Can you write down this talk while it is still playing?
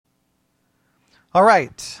All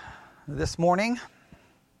right, this morning,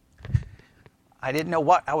 I didn't know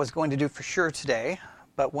what I was going to do for sure today,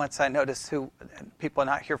 but once I noticed people are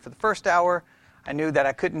not here for the first hour, I knew that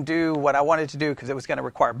I couldn't do what I wanted to do because it was going to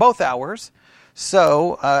require both hours.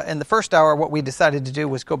 So in the first hour, what we decided to do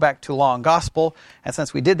was go back to Law and Gospel, and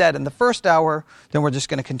since we did that in the first hour, then we're just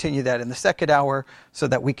going to continue that in the second hour so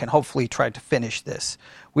that we can hopefully try to finish this.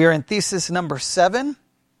 We are in thesis number 7.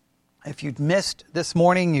 If you've missed this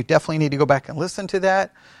morning, you definitely need to go back and listen to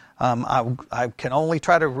that. I can only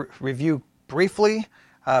try to review briefly,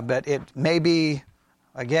 but it may be,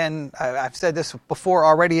 again, I've said this before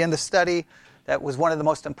already in the study, that was one of the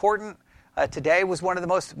most important. Today was one of the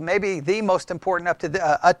most, maybe the most important up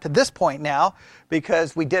to this point now,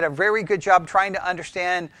 because we did a very good job trying to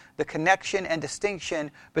understand the connection and distinction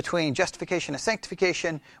between justification and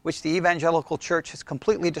sanctification, which the evangelical church has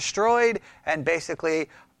completely destroyed and basically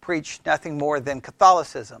preached nothing more than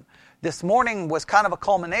Catholicism. This morning was kind of a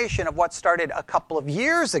culmination of what started a couple of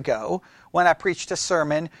years ago when I preached a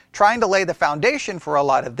sermon trying to lay the foundation for a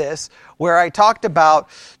lot of this, where I talked about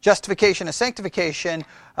justification and sanctification,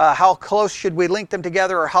 how close should we link them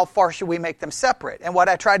together or how far should we make them separate. And what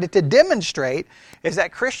I tried to demonstrate is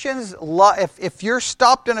that Christians, if you're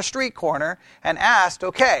stopped in a street corner and asked,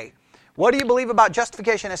 okay, what do you believe about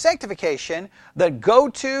justification and sanctification? The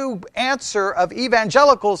go-to answer of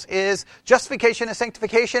evangelicals is justification and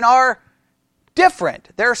sanctification are different.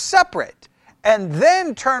 They're separate. And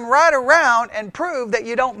then turn right around and prove that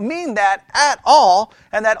you don't mean that at all,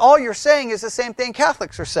 and that all you're saying is the same thing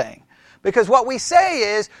Catholics are saying. Because what we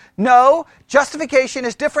say is, no, justification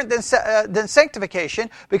is different than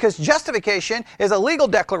sanctification, because justification is a legal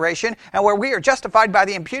declaration, and where we are justified by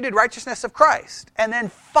the imputed righteousness of Christ. And then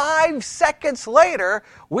 5 seconds later,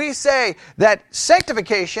 we say that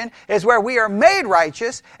sanctification is where we are made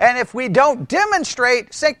righteous, and if we don't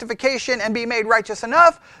demonstrate sanctification and be made righteous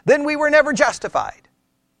enough, then we were never justified.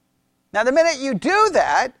 Now, the minute you do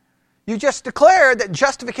that, you just declare that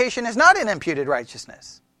justification is not an imputed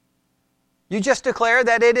righteousness. You just declare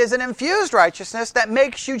that it is an infused righteousness that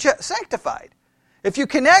makes you sanctified. If you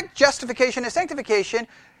connect justification and sanctification,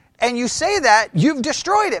 and you say that, you've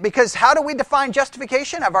destroyed it. Because how do we define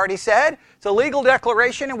justification? I've already said, it's a legal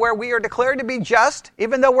declaration where we are declared to be just,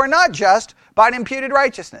 even though we're not just, by an imputed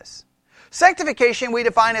righteousness. Sanctification we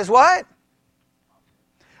define as what?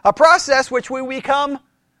 A process which we become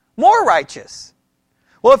more righteous.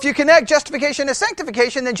 Well, if you connect justification to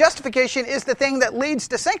sanctification, then justification is the thing that leads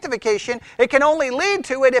to sanctification. It can only lead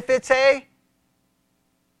to it if it's a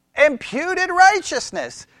imputed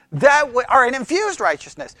righteousness, or an infused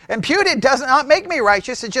righteousness. Imputed does not make me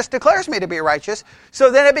righteous, it just declares me to be righteous,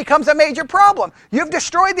 so then it becomes a major problem. You've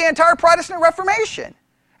destroyed the entire Protestant Reformation.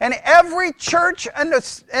 And every church in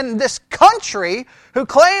this country who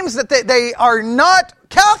claims that they are not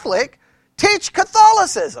Catholic teach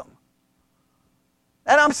Catholicism.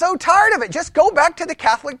 And I'm so tired of it. Just go back to the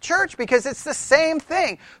Catholic Church because it's the same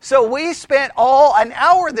thing. So we spent an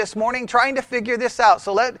hour this morning trying to figure this out.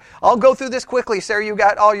 So I'll go through this quickly. Sarah, you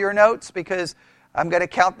got all your notes because I'm going to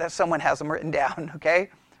count that someone has them written down, okay?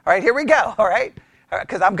 All right, here we go, all right?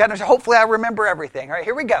 Because hopefully I remember everything. All right,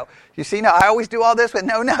 here we go. You see, now I always do all this with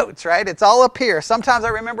no notes, right? It's all up here. Sometimes I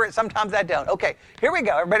remember it, sometimes I don't. Okay, here we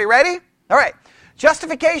go. Everybody ready? All right.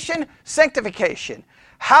 Justification, sanctification.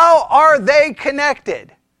 How are they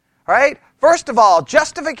connected? All right? First of all,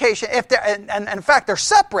 justification, and in fact they're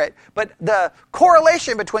separate, but the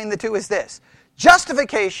correlation between the two is this.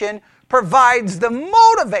 Justification provides the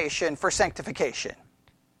motivation for sanctification.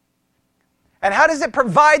 And how does it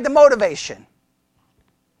provide the motivation?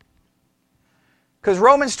 Because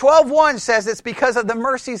Romans 12:1 says it's because of the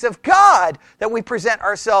mercies of God that we present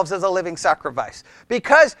ourselves as a living sacrifice.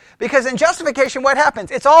 Because in justification, what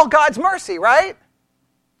happens? It's all God's mercy, right?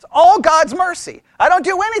 It's all God's mercy. I don't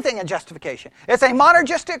do anything in justification. It's a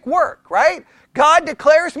monergistic work, right? God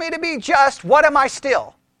declares me to be just. What am I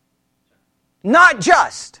still? Not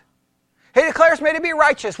just. He declares me to be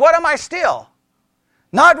righteous. What am I still?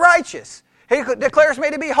 Not righteous. He declares me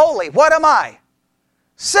to be holy. What am I?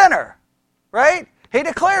 Sinner. Right? He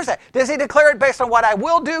declares that. Does he declare it based on what I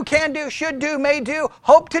will do, can do, should do, may do,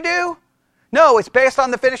 hope to do? No, it's based on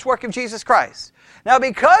the finished work of Jesus Christ. Now,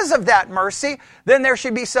 because of that mercy, then there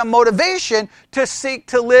should be some motivation to seek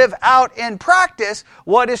to live out in practice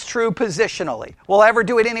what is true positionally. Will I ever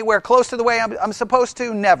do it anywhere close to the way I'm supposed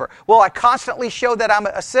to? Never. Will I constantly show that I'm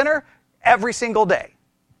a sinner? Every single day.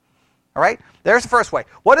 All right? There's the first way.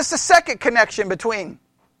 What is the second connection between,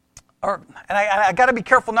 and I got to be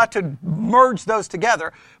careful not to merge those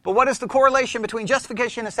together, but what is the correlation between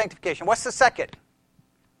justification and sanctification? What's the second?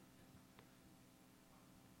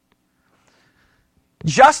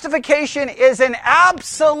 Justification is an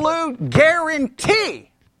absolute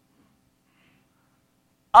guarantee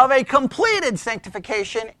of a completed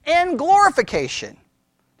sanctification in glorification.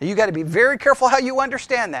 Now, you got to be very careful how you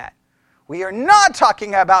understand that. We are not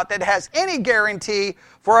talking about that it has any guarantee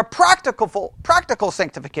for a practical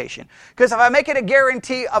sanctification. Because if I make it a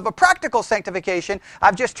guarantee of a practical sanctification,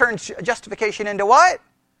 I've just turned justification into what?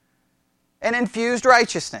 An infused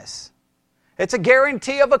righteousness. It's a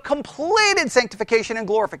guarantee of a completed sanctification and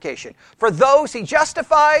glorification. For those he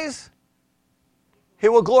justifies, he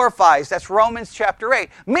will glorify. That's Romans chapter 8.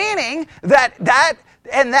 Meaning that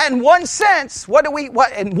in one sense, what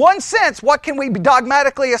can we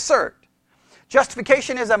dogmatically assert?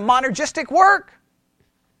 Justification is a monergistic work.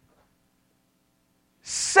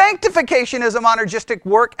 Sanctification is a monergistic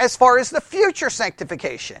work as far as the future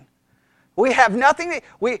sanctification. We have nothing,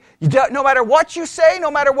 no matter what you say, no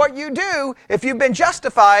matter what you do, if you've been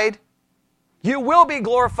justified, you will be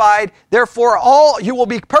glorified. Therefore, you will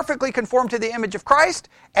be perfectly conformed to the image of Christ,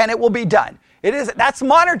 and it will be done. That's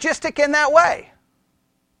monergistic in that way.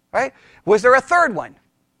 Right? Was there a third one?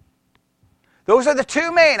 Those are the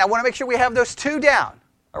two main. I want to make sure we have those two down.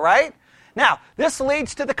 All right? Now, this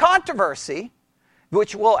leads to the controversy,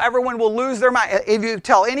 which everyone will lose their mind. If you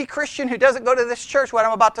tell any Christian who doesn't go to this church what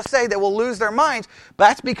I'm about to say, they will lose their minds. But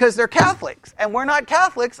that's because they're Catholics. And we're not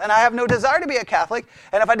Catholics, and I have no desire to be a Catholic.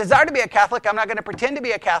 And if I desire to be a Catholic, I'm not going to pretend to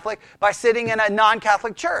be a Catholic by sitting in a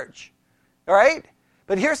non-Catholic church. All right?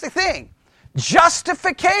 But here's the thing.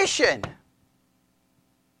 Justification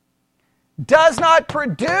does not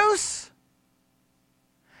produce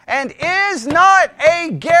and is not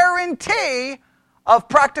a guarantee of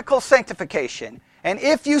practical sanctification. And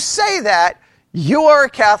if you say that, you are a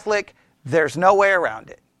Catholic, there's no way around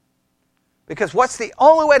it. Because what's the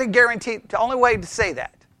only way to say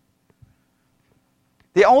that?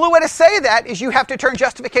 The only way to say that is you have to turn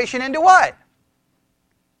justification into what?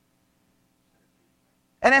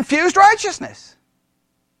 An infused righteousness.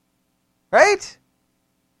 Right?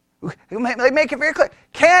 Let me make it very clear.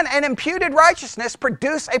 Can an imputed righteousness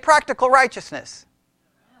produce a practical righteousness?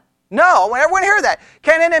 No, I want everyone to hear that.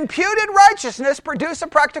 Can an imputed righteousness produce a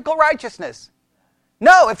practical righteousness?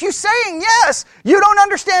 No, if you're saying yes, you don't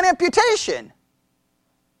understand imputation.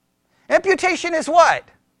 Imputation is what?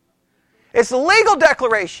 It's a legal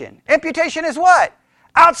declaration. Imputation is what?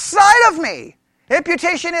 Outside of me.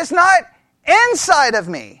 Imputation is not inside of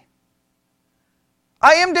me.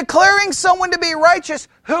 I am declaring someone to be righteous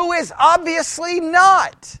who is obviously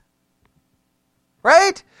not.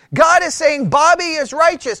 Right? God is saying Bobby is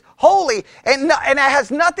righteous, holy, and it has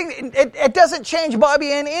nothing, it doesn't change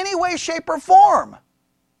Bobby in any way, shape, or form.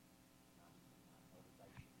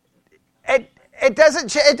 It doesn't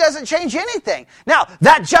change anything. Now,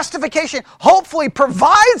 that justification hopefully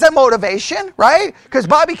provides a motivation, right? Because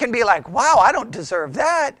Bobby can be like, wow, I don't deserve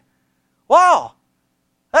that. Wow,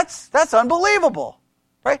 that's unbelievable.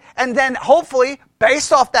 Right? And then hopefully,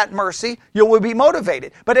 based off that mercy, you will be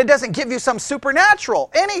motivated. But it doesn't give you some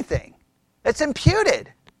supernatural anything. It's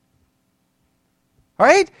imputed. All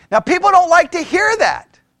right? Now, people don't like to hear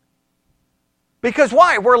that. Because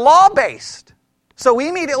why? We're law-based. So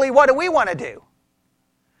immediately, what do we want to do?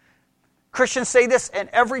 Christians say this in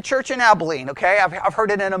every church in Abilene, okay? I've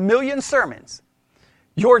heard it in a million sermons.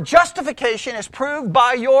 Your justification is proved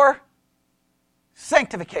by your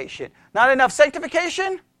sanctification. Not enough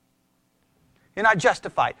sanctification? You're not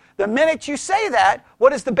justified. The minute you say that,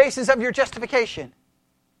 what is the basis of your justification?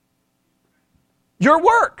 Your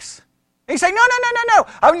works. And you say, no.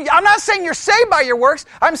 I'm not saying you're saved by your works.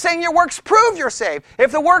 I'm saying your works prove you're saved.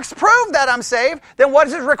 If the works prove that I'm saved, then what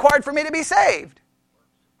is it required for me to be saved?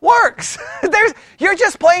 Works. You're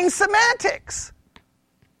just playing semantics.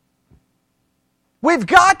 We've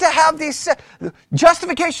got to have these...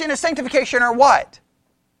 Justification and sanctification are what?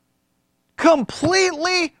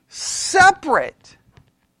 Completely separate.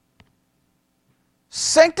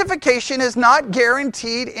 Sanctification is not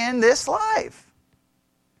guaranteed in this life.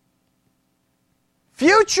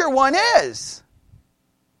 Future one is.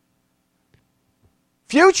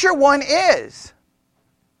 Future one is.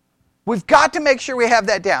 We've got to make sure we have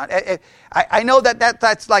that down. I know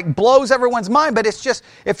that's like blows everyone's mind, but it's just,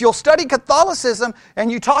 if you'll study Catholicism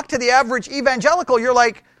and you talk to the average evangelical, you're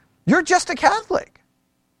like, you're just a Catholic.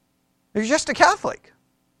 You're just a Catholic.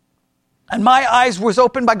 And my eyes was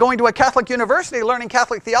opened by going to a Catholic university, learning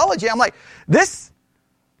Catholic theology. I'm like, this,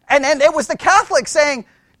 and it was the Catholics saying,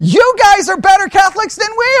 you guys are better Catholics than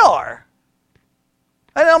we are.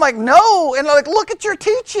 And I'm like, no. And I'm like, look at your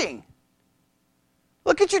teaching.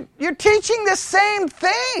 Look at you're teaching the same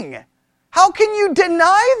thing. How can you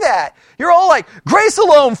deny that? You're all like, grace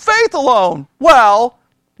alone, faith alone. Well,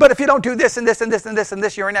 but if you don't do this and this and this and this and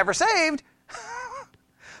this, you're never saved.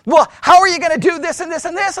 Well, how are you going to do this and this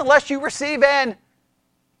and this unless you receive an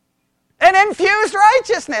infused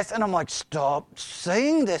righteousness? And I'm like, stop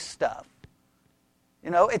saying this stuff.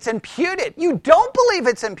 It's imputed. You don't believe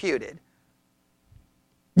it's imputed.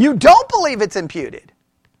 You don't believe it's imputed.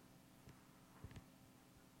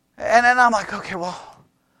 And then I'm like, okay,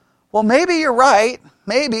 well, maybe you're right.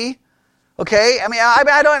 Maybe. Okay,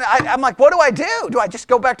 I'm like, what do I do? Do I just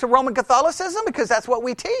go back to Roman Catholicism? Because that's what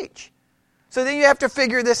we teach. So then you have to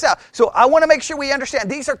figure this out. So I want to make sure we understand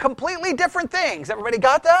these are completely different things. Everybody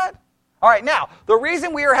got that? All right, now, the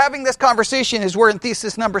reason we are having this conversation is we're in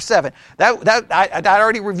thesis number 7. I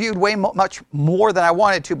already reviewed much more than I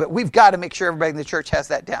wanted to, but we've got to make sure everybody in the church has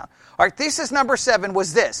that down. All right, thesis number 7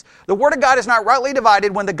 was this. The Word of God is not rightly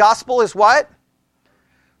divided when the gospel is what?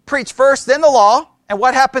 Preach first, then the law. And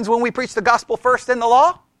what happens when we preach the gospel first, then the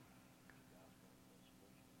law?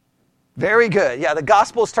 Very good. Yeah, the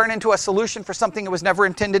gospel is turned into a solution for something it was never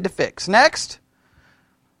intended to fix. Next.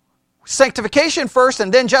 Sanctification first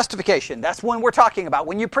and then justification. That's when we're talking about.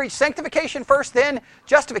 When you preach sanctification first, then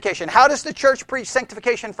justification. How does the church preach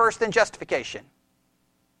sanctification first, then justification?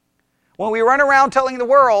 When we run around telling the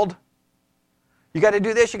world, you got to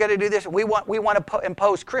do this, you got to do this. We want to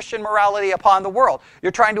impose Christian morality upon the world.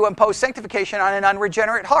 You're trying to impose sanctification on an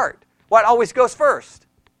unregenerate heart. What always goes first?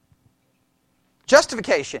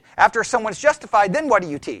 Justification. After someone's justified, then what do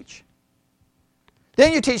you teach?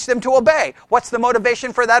 Then you teach them to obey. What's the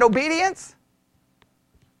motivation for that obedience?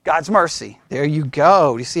 God's mercy. There you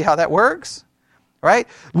go. Do you see how that works? Right?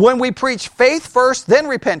 When we preach faith first, then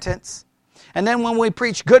repentance. And then when we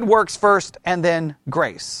preach good works first, and then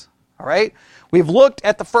grace. All right? We've looked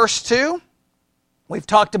at the first two. We've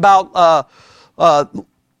talked about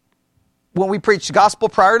when we preach the gospel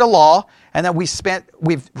prior to law, and then we've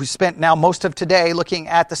spent now most of today looking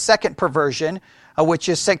at the second perversion, which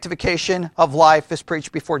is sanctification of life is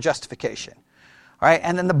preached before justification. All right,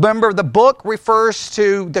 and then the book refers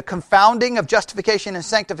to the confounding of justification and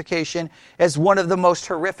sanctification as one of the most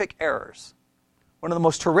horrific errors. One of the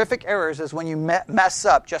most horrific errors is when you mess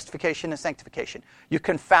up justification and sanctification. You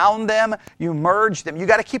confound them, you merge them. You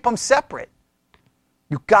got to keep them separate.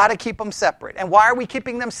 You got to keep them separate. And why are we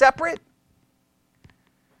keeping them separate?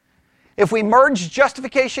 If we merge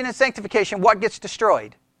justification and sanctification, what gets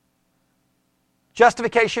destroyed?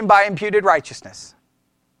 Justification by imputed righteousness.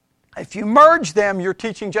 If you merge them, you're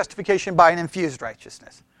teaching justification by an infused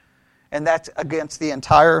righteousness. And that's against the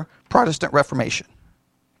entire Protestant Reformation.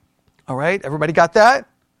 All right, everybody got that?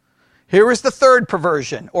 Here is the third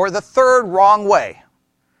perversion, or the third wrong way.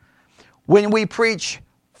 When we preach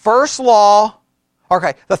first law,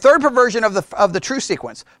 okay, the third perversion of the true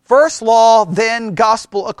sequence. First law, then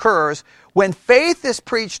gospel occurs when faith is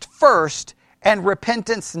preached first and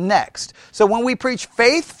repentance next. So when we preach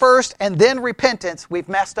faith first and then repentance, we've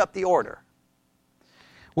messed up the order.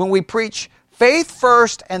 When we preach faith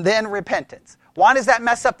first and then repentance. Why does that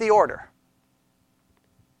mess up the order?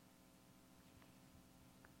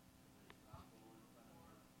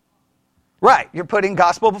 Right, you're putting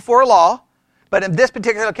gospel before law, but in this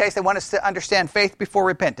particular case, they want us to understand faith before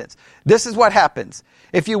repentance. This is what happens.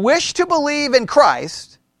 If you wish to believe in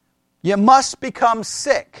Christ, you must become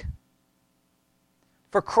sick.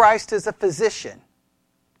 For Christ is a physician.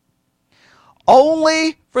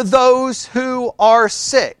 Only for those who are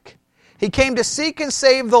sick. He came to seek and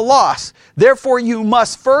save the lost. Therefore, you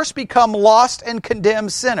must first become lost and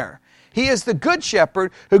condemned sinner. He is the good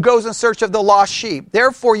shepherd who goes in search of the lost sheep.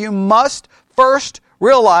 Therefore, you must first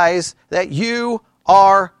realize that you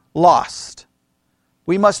are lost.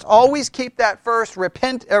 We must always keep that first.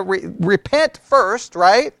 Repent first,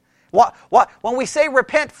 right? When we say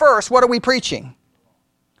repent first, what are we preaching?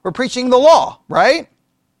 We're preaching the law, right?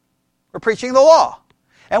 We're preaching the law.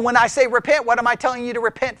 And when I say repent, what am I telling you to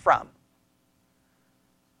repent from?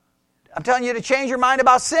 I'm telling you to change your mind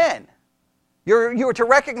about sin. You are to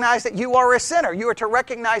recognize that you are a sinner. You are to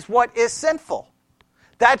recognize what is sinful.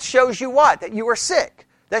 That shows you what? That you are sick.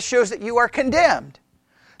 That shows that you are condemned.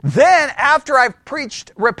 Then, after I've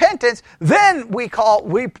preached repentance, then we call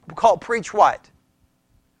preach what?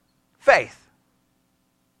 Faith.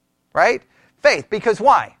 Right? Faith. Because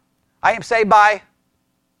why? I am saved by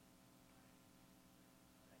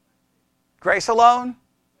grace alone,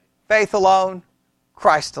 faith alone,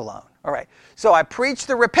 Christ alone. All right. So I preach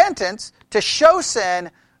the repentance to show sin,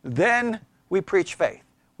 then we preach faith.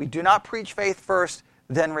 We do not preach faith first,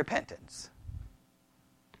 then repentance.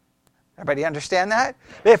 Everybody understand that?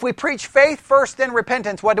 If we preach faith first, then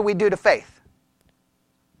repentance, what do we do to faith?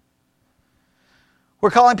 We're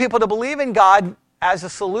calling people to believe in God as a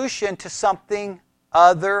solution to something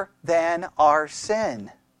other than our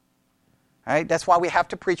sin. All right? That's why we have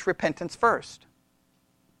to preach repentance first.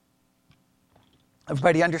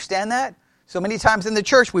 Everybody understand that? So many times in the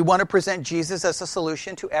church, we want to present Jesus as a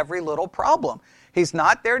solution to every little problem. He's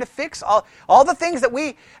not there to fix all the things that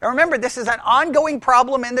and remember, this is an ongoing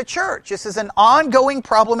problem in the church. This is an ongoing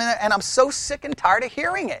problem, and I'm so sick and tired of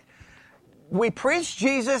hearing it. We preach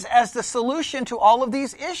Jesus as the solution to all of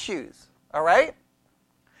these issues, all right?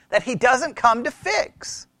 That he doesn't come to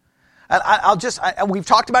fix. And we've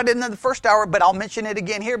talked about it in the first hour, but I'll mention it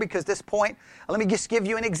again here because this point, let me just give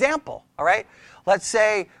you an example, all right? Let's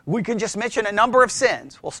say we can just mention a number of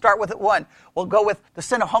sins. We'll start with one. We'll go with the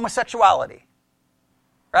sin of homosexuality,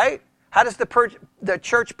 right? How does the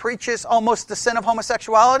church preaches almost the sin of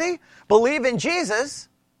homosexuality? Believe in Jesus,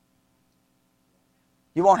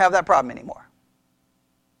 you won't have that problem anymore.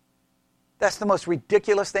 That's the most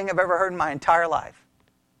ridiculous thing I've ever heard in my entire life.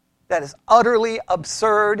 That is utterly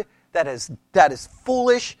absurd. That is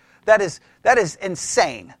foolish. That is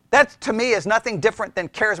insane. That, to me, is nothing different than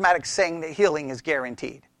charismatics saying that healing is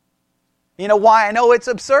guaranteed. You know why I know it's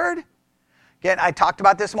absurd? Again, I talked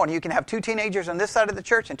about this morning. You can have 2 teenagers on this side of the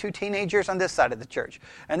church and 2 teenagers on this side of the church.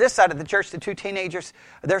 And this side of the church, the 2 teenagers,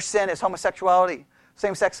 their sin is homosexuality,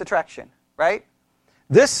 same-sex attraction, right?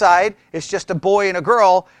 This side is just a boy and a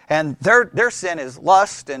girl, and their sin is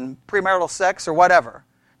lust and premarital sex or whatever.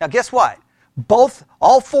 Now, guess what?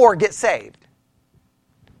 All 4 get saved.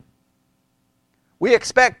 We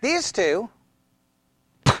expect these 2,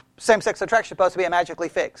 same-sex attraction, supposed to be magically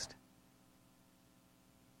fixed.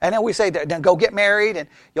 And then we say, then go get married, and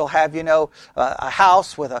you'll have, a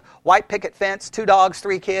house with a white picket fence, 2 dogs,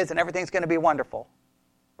 3 kids, and everything's going to be wonderful.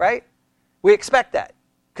 Right? We expect that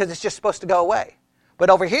because it's just supposed to go away. But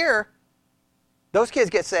over here, those kids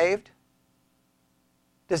get saved.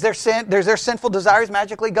 Does their sinful desires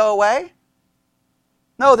magically go away?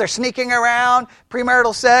 No, they're sneaking around,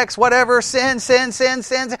 premarital sex, whatever, sin.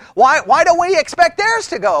 Why don't we expect theirs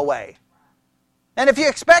to go away? And if you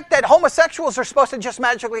expect that homosexuals are supposed to just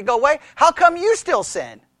magically go away, how come you still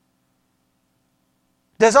sin?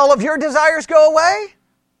 Does all of your desires go away?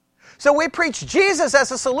 So we preach Jesus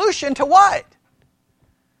as a solution to what?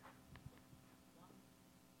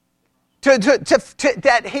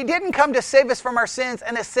 That he didn't come to save us from our sins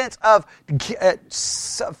in a sense of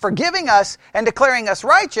forgiving us and declaring us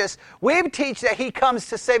righteous. We teach that he comes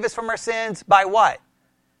to save us from our sins by what?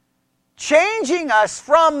 Changing us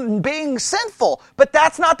from being sinful. But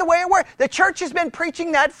that's not the way it works. The church has been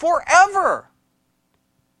preaching that forever.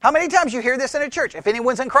 How many times you hear this in a church? If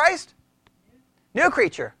anyone's in Christ, new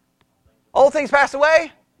creature. Old things pass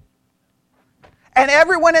away. And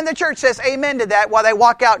everyone in the church says amen to that while they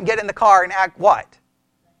walk out and get in the car and act what?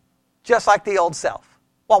 Just like the old self.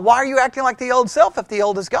 Well, why are you acting like the old self if the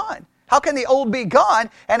old is gone? How can the old be gone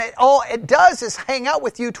and all it does is hang out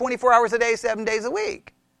with you 24 hours a day, 7 days a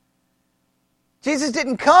week? Jesus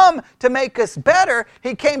didn't come to make us better.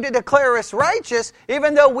 He came to declare us righteous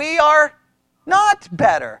even though we are not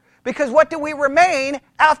better. Because what do we remain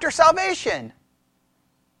after salvation?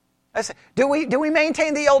 Do we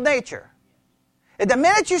maintain the old nature? The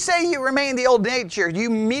minute you say you remain the old nature, you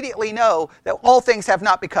immediately know that all things have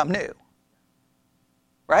not become new.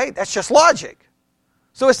 Right? That's just logic.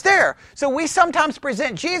 So it's there. So we sometimes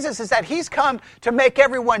present Jesus as that he's come to make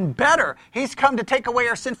everyone better. He's come to take away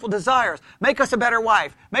our sinful desires, make us a better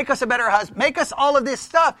wife, make us a better husband, make us all of this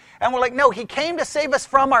stuff. And we're like, no, he came to save us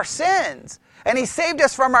from our sins. And he saved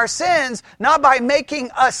us from our sins not by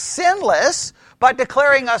making us sinless, but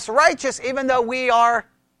declaring us righteous even though we are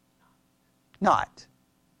not.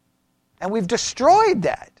 And we've destroyed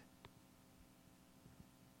that.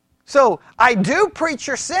 So, I do preach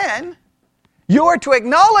your sin. You are to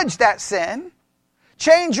acknowledge that sin.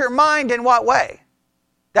 Change your mind in what way?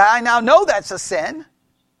 That I now know that's a sin.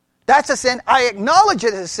 That's a sin. I acknowledge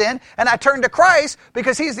it as a sin, and I turn to Christ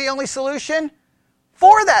because he's the only solution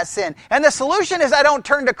for that sin. And the solution is I don't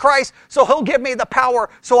turn to Christ so he'll give me the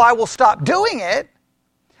power so I will stop doing it.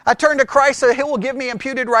 I turn to Christ so he will give me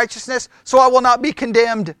imputed righteousness so I will not be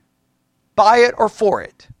condemned by it or for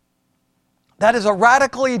it. That is a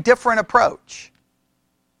radically different approach.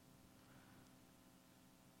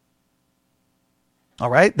 All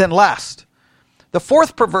right, then last. The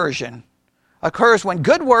fourth perversion occurs when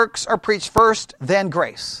good works are preached first, then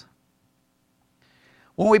grace.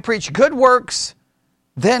 When we preach good works,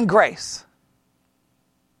 then grace.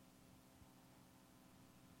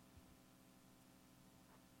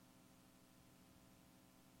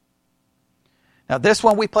 Now this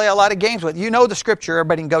one we play a lot of games with. You know the scripture,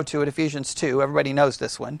 everybody can go to it, Ephesians 2. Everybody knows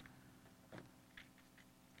this one.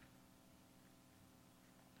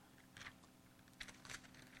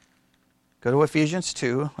 Go to Ephesians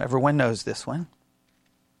 2. Everyone knows this one.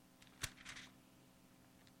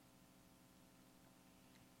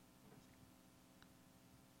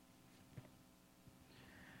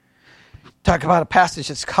 Talk about a passage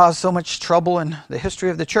that's caused so much trouble in the history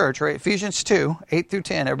of the church, right? Ephesians 2, 8 through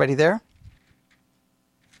 10. Everybody there?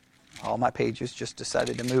 All my pages just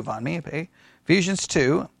decided to move on me. Okay? Ephesians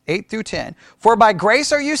 2, 8 through 10. For by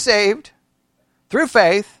grace are you saved through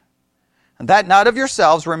faith, and that not of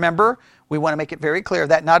yourselves. Remember, we want to make it very clear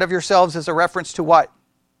that not of yourselves is a reference to what?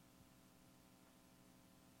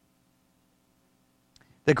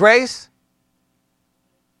 The grace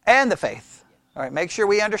and the faith. All right, make sure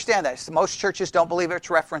we understand that. Most churches don't believe it's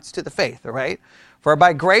reference to the faith, all right? For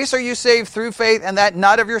by grace are you saved through faith, and that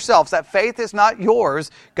not of yourselves. That faith is not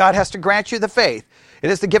yours. God has to grant you the faith. It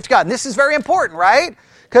is the gift of God. And this is very important, right?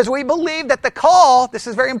 Because we believe that the call, this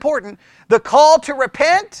is very important, the call to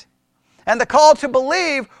repent and the call to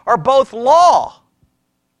believe are both law.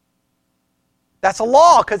 That's a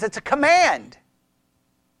law because it's a command.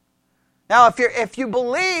 Now, if you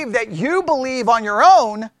believe that you believe on your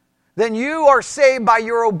own, then you are saved by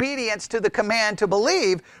your obedience to the command to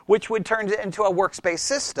believe, which would turn it into a works-based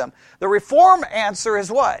system. The Reform answer is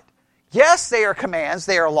what? Yes, they are commands,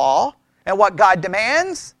 they are law. And what God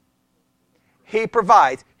demands? He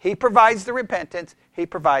provides. He provides the repentance, He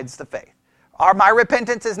provides the faith. My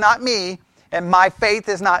repentance is not me, and my faith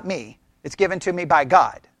is not me. It's given to me by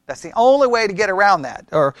God. That's the only way to get around that,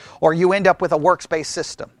 or you end up with a works-based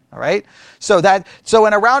system. All right? So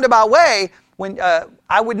in a roundabout way, when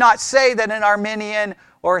I would not say that an Arminian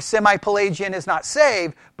or a semi-Pelagian is not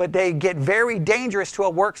saved, but they get very dangerous to a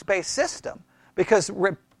works-based system because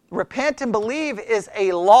repent and believe is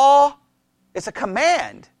a law, it's a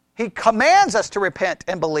command. He commands us to repent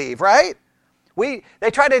and believe, right?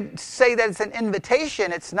 They try to say that it's an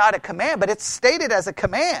invitation, it's not a command, but it's stated as a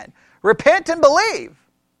command. Repent and believe.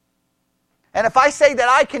 And if I say that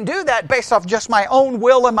I can do that based off just my own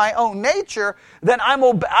will and my own nature, then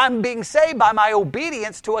I'm being saved by my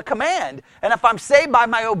obedience to a command. And if I'm saved by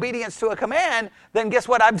my obedience to a command, then guess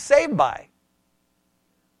what I'm saved by?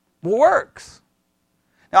 Works.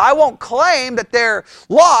 Now, I won't claim that they're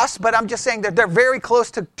lost, but I'm just saying that they're very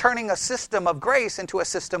close to turning a system of grace into a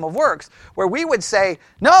system of works, where we would say,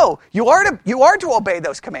 no, you are to obey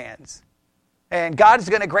those commands. And God is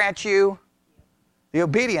going to grant you the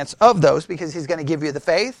obedience of those because He's going to give you the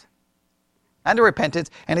faith and the repentance,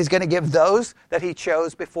 and He's going to give those that He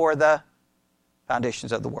chose before the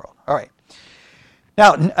foundations of the world. All right.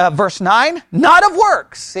 Now, verse 9, not of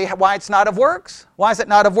works. See why it's not of works? Why is it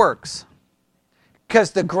not of works?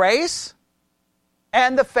 Because the grace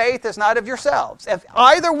and the faith is not of yourselves. If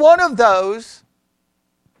either one of those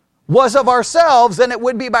was of ourselves, then it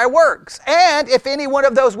would be by works. And if any one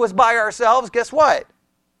of those was by ourselves, guess what?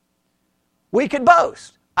 We could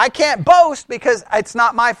boast. I can't boast because it's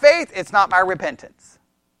not my faith, it's not my repentance.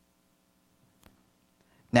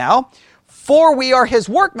 Now, for we are His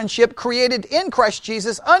workmanship, created in Christ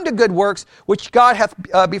Jesus unto good works, which God hath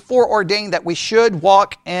before ordained that we should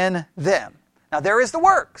walk in them. Now, there is the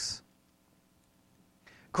works.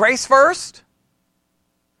 Grace first,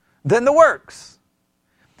 then the works.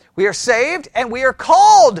 We are saved and we are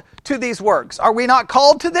called to these works. Are we not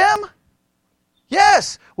called to them?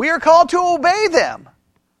 Yes, we are called to obey them.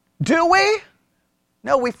 Do we?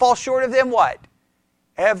 No, we fall short of them what?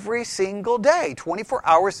 Every single day, 24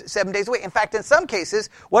 hours, 7 days a week. In fact, in some cases,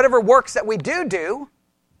 whatever works that we do,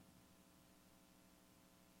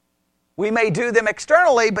 we may do them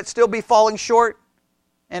externally, but still be falling short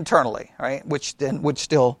internally, right? Which then would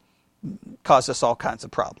still cause us all kinds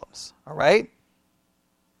of problems, all right?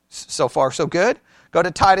 So far, so good. Go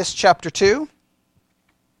to Titus chapter 2.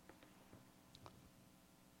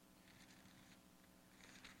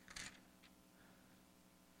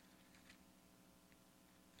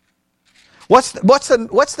 What's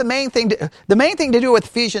the main thing? The main thing to do with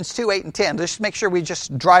Ephesians 2, 8, and 10, just make sure we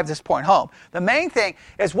just drive this point home. The main thing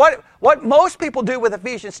is what most people do with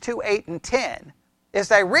Ephesians 2, 8, and 10 is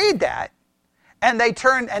they read that and they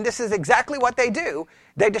turn, and this is exactly what they do.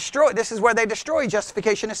 This is where they destroy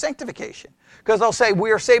justification and sanctification. Because they'll say,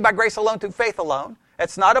 we are saved by grace alone through faith alone.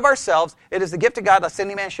 It's not of ourselves. It is the gift of God, lest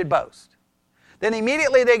any man should boast. Then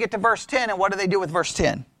immediately they get to verse 10, and what do they do with verse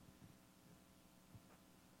 10?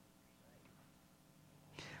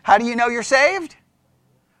 How do you know you're saved?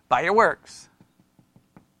 By your works.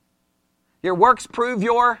 Your works prove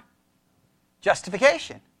your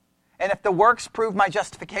justification. And if the works prove my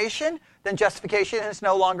justification, then justification is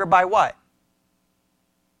no longer by what?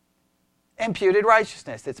 Imputed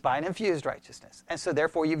righteousness. It's by an infused righteousness. And so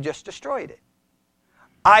therefore you've just destroyed it.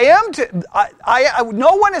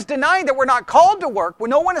 No one is denying that we're not called to work.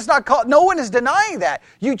 No one is denying that.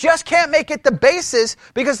 You just can't make it the basis,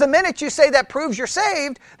 because the minute you say that proves you're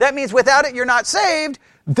saved, that means without it you're not saved.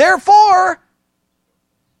 Therefore,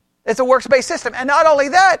 it's a works-based system. And not only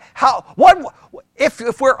that,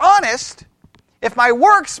 if we're honest, if my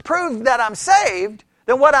works prove that I'm saved,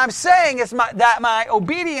 then what I'm saying is that my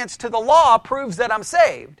obedience to the law proves that I'm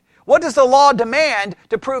saved. What does the law demand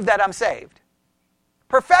to prove that I'm saved?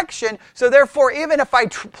 Perfection. So therefore, even if I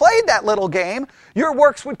played that little game, your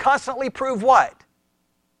works would constantly prove what?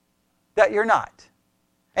 That you're not.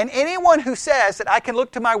 And anyone who says that I can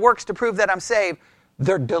look to my works to prove that I'm saved,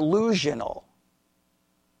 they're delusional.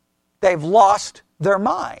 They've lost their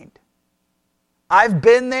mind. I've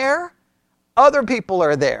been there. Other people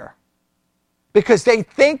are there. Because they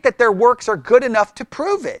think that their works are good enough to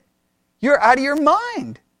prove it. You're out of your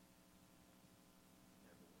mind.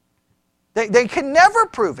 They can never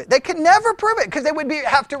prove it. They can never prove it, because they would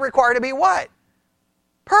have to require to be what?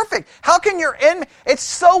 Perfect. How can it's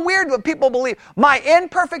so weird what people believe. My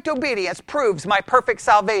imperfect obedience proves my perfect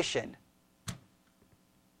salvation.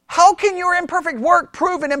 How can your imperfect work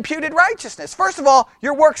prove an imputed righteousness? First of all,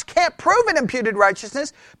 your works can't prove an imputed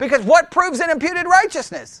righteousness, because what proves an imputed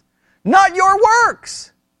righteousness? Not your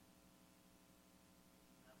works.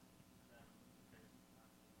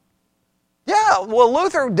 Yeah, well,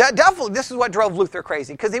 Luther, definitely, this is what drove Luther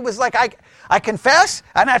crazy, because he was like, I confess,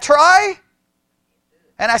 and I try,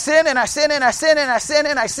 and I sin, and I sin, and I sin, and I sin,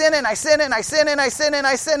 and I sin, and I sin, and I sin, and I sin, and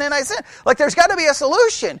I sin, and I sin. Like, there's got to be a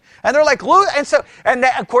solution. And they're like,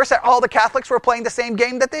 of course, all the Catholics were playing the same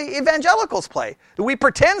game that the evangelicals play. We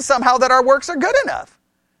pretend somehow that our works are good enough.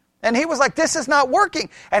 And he was like, this is not working.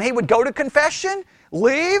 And he would go to confession,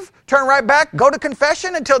 leave, turn right back, go to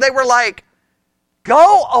confession, until they were like,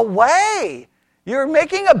 go away. You're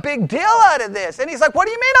making a big deal out of this. And he's like, what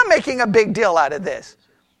do you mean I'm making a big deal out of this?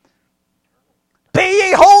 Be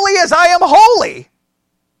ye holy as I am holy.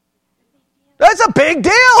 That's a big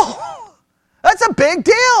deal. That's a big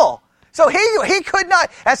deal. So he could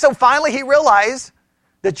not. And so finally he realized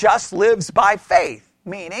the just lives by faith,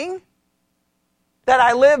 meaning that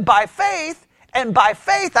I live by faith, and by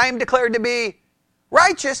faith I am declared to be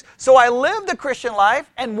righteous. So I live the Christian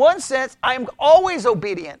life. In one sense, I am always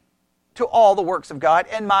obedient to all the works of God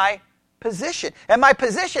in my position. In my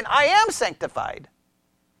position, I am sanctified.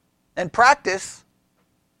 In practice,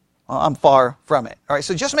 well, I'm far from it. All right,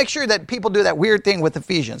 so just make sure that people do that weird thing with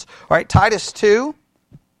Ephesians. All right, Titus 2.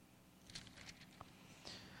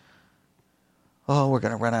 Oh, we're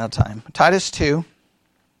going to run out of time. Titus 2.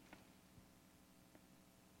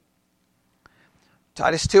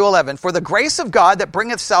 Titus 2:11, for the grace of God that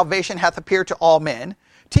bringeth salvation hath appeared to all men,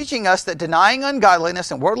 teaching us that denying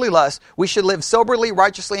ungodliness and worldly lust, we should live soberly,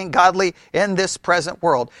 righteously, and godly in this present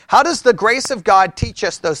world. How does the grace of God teach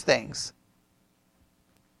us those things?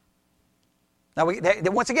 Now,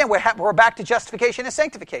 once again, we're back to justification and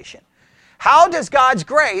sanctification. How does God's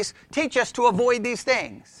grace teach us to avoid these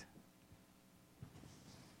things?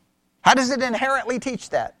 How does it inherently teach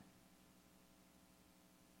that?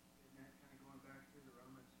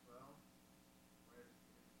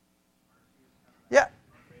 Yeah.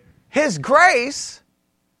 His grace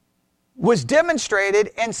was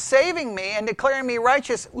demonstrated in saving me and declaring me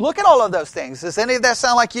righteous. Look at all of those things. Does any of that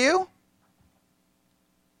sound like you?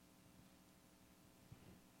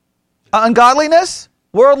 Ungodliness?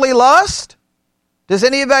 Worldly lust? Does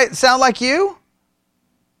any of that sound like you?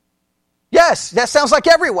 Yes, that sounds like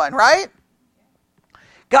everyone, right?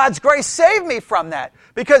 God's grace saved me from that.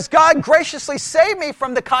 Because God graciously saved me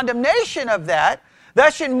from the condemnation of that,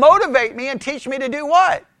 that should motivate me and teach me to do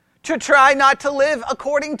what? To try not to live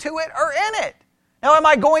according to it or in it. Now, am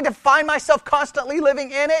I going to find myself constantly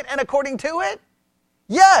living in it and according to it?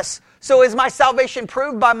 Yes. So is my salvation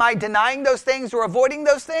proved by my denying those things or avoiding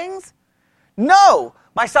those things? No.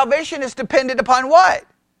 My salvation is dependent upon what?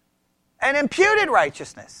 An imputed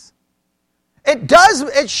righteousness.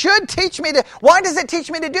 It should teach me to. Why does it teach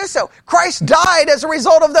me to do so? Christ died as a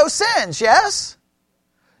result of those sins, yes?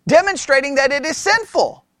 Demonstrating that it is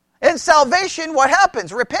sinful. In salvation, what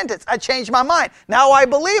happens? Repentance. I change my mind. Now I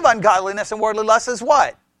believe ungodliness and worldly lust is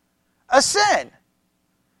what? A sin.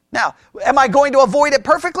 Now, am I going to avoid it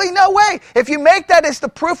perfectly? No way. If you make that as the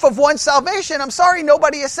proof of one's salvation, I'm sorry,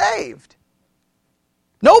 nobody is saved.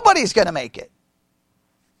 Nobody's going to make it.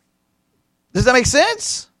 Does that make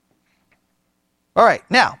sense? All right,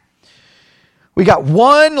 now, we got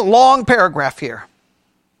one long paragraph here.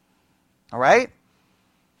 All right?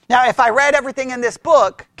 Now, if I read everything in this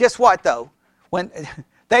book, guess what, though? When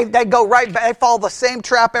They go right back. They fall the same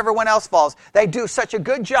trap everyone else falls. They do such a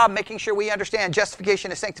good job making sure we understand justification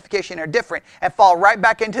and sanctification are different and fall right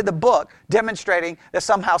back into the book demonstrating that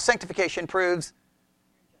somehow sanctification proves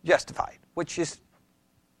justified, which is,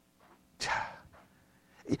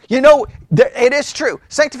 it is true.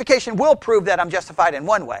 Sanctification will prove that I'm justified in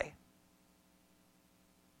one way.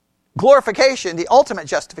 Glorification, the ultimate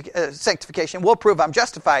sanctification, will prove I'm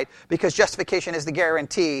justified because justification is the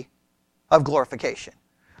guarantee of glorification.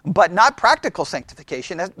 But not practical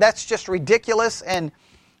sanctification. That's just ridiculous and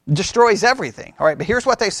destroys everything. All right, but here's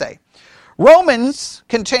what they say. Romans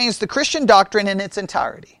contains the Christian doctrine in its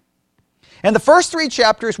entirety. In the first 3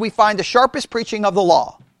 chapters, we find the sharpest preaching of the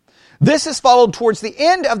law. This is followed towards the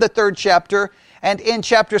end of the 3rd chapter, and in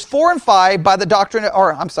chapters 4 and 5 by the doctrine,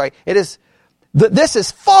 this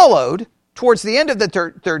is followed towards the end of the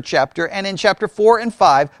 3rd chapter, and in chapter 4 and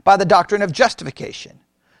 5 by the doctrine of justification.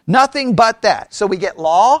 Nothing but that. So we get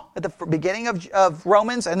law at the beginning of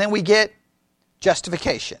Romans, and then we get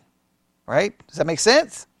justification. Right? Does that make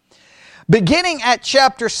sense? Beginning at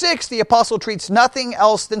chapter 6, the apostle treats nothing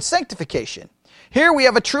else than sanctification. Here we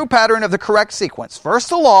have a true pattern of the correct sequence. First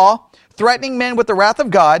the law, threatening men with the wrath of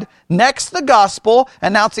God. Next the gospel,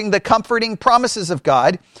 announcing the comforting promises of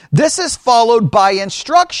God. This is followed by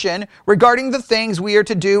instruction regarding the things we are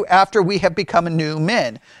to do after we have become new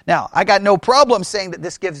men. Now, I got no problem saying that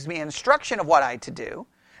this gives me instruction of what I to do.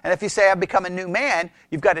 And if you say I've become a new man,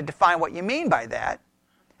 you've got to define what you mean by that.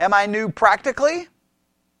 Am I new practically?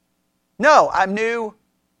 No, I'm new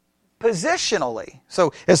positionally.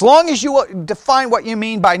 So as long as you define what you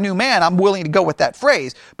mean by new man, I'm willing to go with that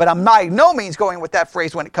phrase. But I'm by no means going with that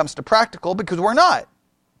phrase when it comes to practical, because we're not.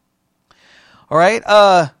 All right.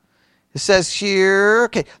 It says here,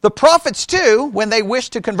 okay, the prophets too, when they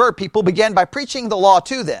wished to convert people, began by preaching the law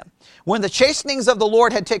to them. When the chastenings of the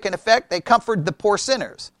Lord had taken effect, they comforted the poor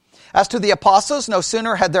sinners. As to the apostles, no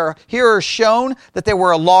sooner had their hearers shown that they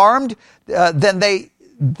were alarmed than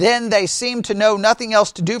they seemed to know nothing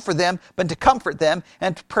else to do for them but to comfort them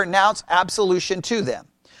and to pronounce absolution to them.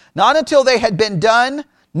 Not until they had been done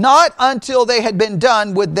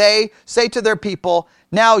would they say to their people,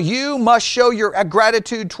 now you must show your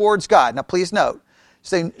gratitude towards God. Now please note,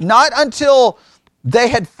 say not until they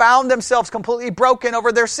had found themselves completely broken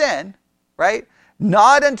over their sin, right?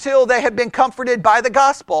 Not until they had been comforted by the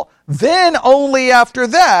gospel. Then only after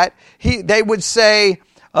that, they would say,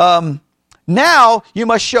 now you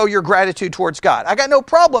must show your gratitude towards God. I got no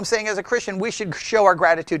problem saying as a Christian we should show our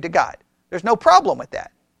gratitude to God. There's no problem with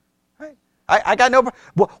that. Right? I got no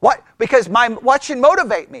what because what should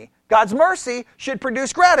motivate me? God's mercy should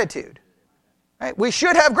produce gratitude. Right? We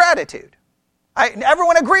should have gratitude.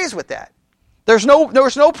 Everyone agrees with that. There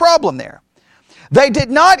was no problem there. They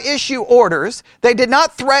did not issue orders. They did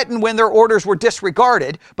not threaten when their orders were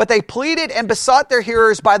disregarded, but they pleaded and besought their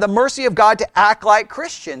hearers by the mercy of God to act like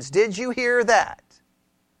Christians. Did you hear that?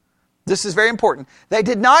 This is very important. They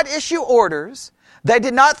did not issue orders. They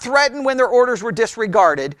did not threaten when their orders were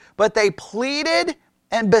disregarded, but they pleaded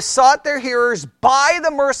and besought their hearers by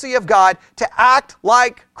the mercy of God to act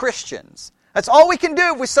like Christians. That's all we can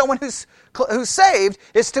do with someone who's saved,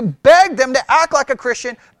 is to beg them to act like a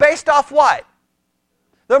Christian based off what?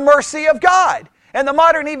 The mercy of God. In the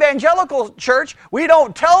modern evangelical church, we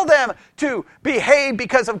don't tell them to behave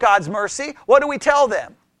because of God's mercy. What do we tell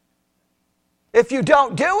them? If you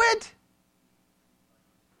don't do it,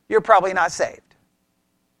 you're probably not saved.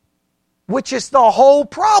 Which is the whole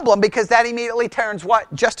problem, because that immediately turns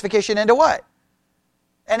what? Justification into what?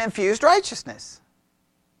 An infused righteousness.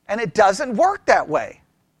 And it doesn't work that way.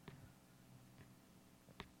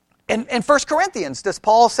 In 1 Corinthians, does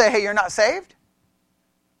Paul say, hey, you're not saved?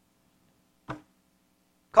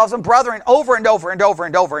 Calls them brethren over and over and over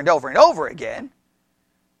and over and over and over again.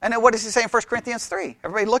 And then what does he say in 1 Corinthians 3?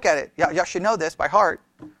 Everybody look at it. Y'all should know this by heart.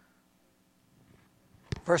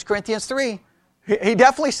 1 Corinthians 3. He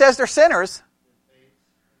definitely says they're sinners.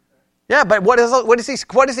 Yeah, but what does he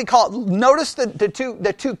call it? Notice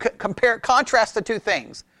contrast the two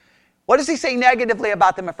things. What does he say negatively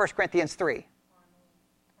about them in 1 Corinthians 3?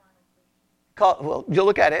 Well, you'll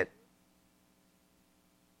look at it.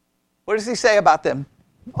 What does he say about them?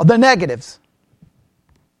 The negatives.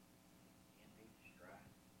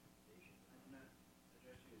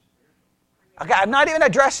 Okay, I'm not even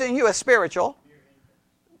addressing you as spiritual.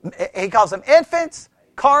 He calls them infants,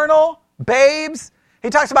 carnal, babes.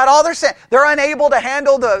 He talks about all their sin. They're unable to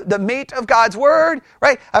handle the meat of God's word,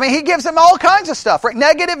 right? I mean, he gives them all kinds of stuff, right?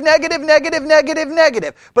 Negative, negative, negative, negative,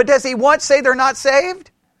 negative. But does he once say they're not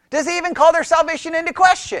saved? Does he even call their salvation into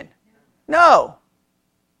question? No.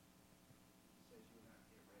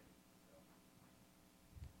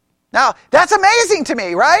 Now, that's amazing to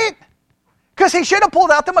me, right? Because he should have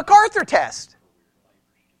pulled out the MacArthur test.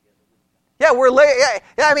 Yeah,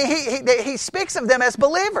 I mean, he speaks of them as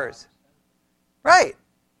believers. Right.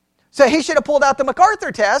 So he should have pulled out the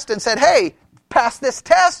MacArthur test and said, hey, pass this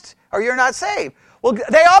test or you're not saved. Well,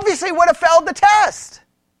 they obviously would have failed the test.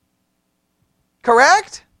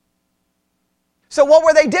 Correct? So what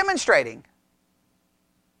were they demonstrating?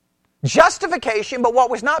 Justification, but what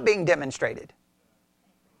was not being demonstrated?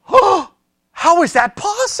 Oh, how is that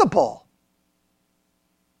possible?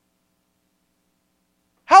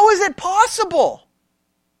 How is it possible?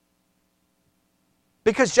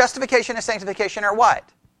 Because justification and sanctification are what?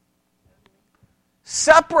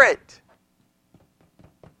 Separate.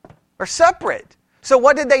 Or separate. So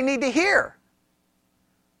what did they need to hear?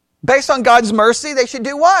 Based on God's mercy, they should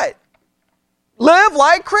do what? Live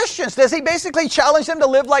like Christians. Does he basically challenge them to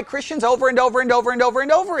live like Christians over and over and over and over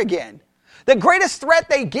and over again? The greatest threat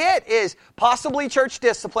they get is possibly church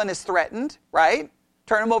discipline is threatened, right?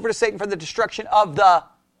 Turn them over to Satan for the destruction of the...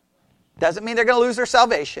 Doesn't mean they're going to lose their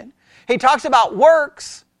salvation. He talks about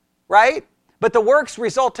works, right? But the works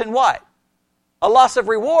result in what? A loss of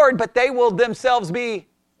reward, but they will themselves be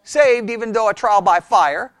saved even though a trial by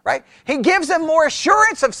fire, right? He gives them more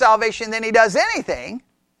assurance of salvation than he does anything.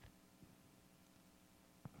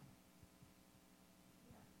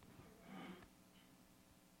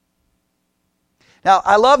 Now,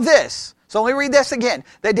 I love this. So let me read this again.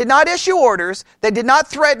 They did not issue orders. They did not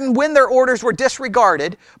threaten when their orders were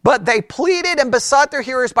disregarded, but they pleaded and besought their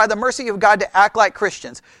hearers by the mercy of God to act like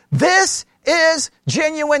Christians. This is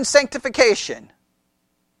genuine sanctification.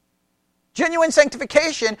 Genuine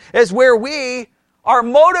sanctification is where we are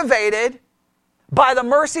motivated by the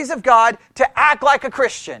mercies of God to act like a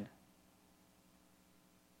Christian.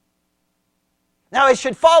 Now, it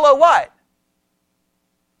should follow what?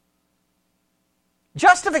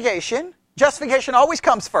 Justification. Justification always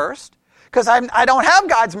comes first because I don't have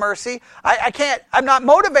God's mercy. I'm not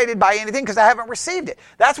motivated by anything because I haven't received it.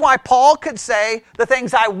 That's why Paul could say the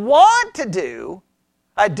things I want to do,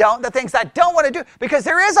 the things I don't want to do, because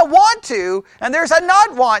there is a want to and there's a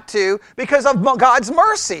not want to because of God's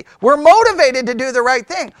mercy. We're motivated to do the right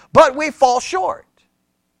thing, but we fall short.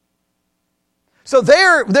 So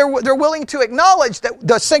they're willing to acknowledge that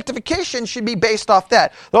the sanctification should be based off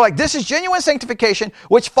that. They're like, this is genuine sanctification,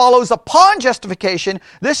 which follows upon justification.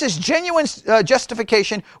 This is genuine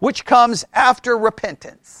justification, which comes after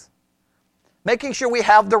repentance. Making sure we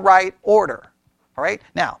have the right order. All right?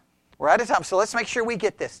 Now, we're out of time, so let's make sure we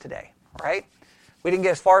get this today. All right? We didn't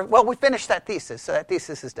get as far. Well, we finished that thesis, so that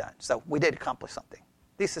thesis is done. So we did accomplish something.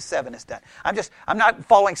 Thesis 7 is done. I'm not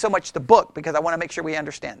following so much the book because I want to make sure we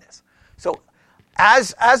understand this. So,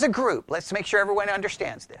 as a group, let's make sure everyone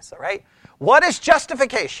understands this, all right? What is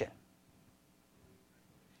justification?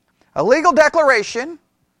 A legal declaration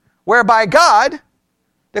whereby God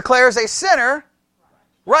declares a sinner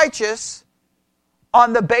righteous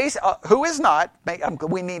on the basis, who is not,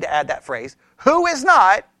 we need to add that phrase, who is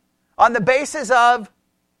not on the basis of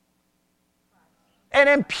an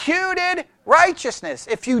imputed righteousness.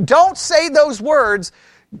 If you don't say those words,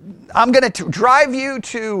 I'm going to drive you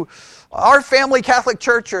to Our Family Catholic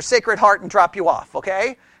Church or Sacred Heart and drop you off,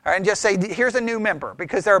 okay? And just say, here's a new member,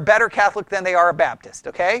 because they're a better Catholic than they are a Baptist,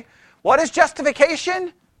 okay? What is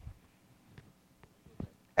justification?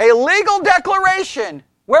 A legal declaration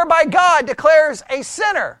whereby God declares a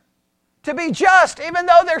sinner to be just, even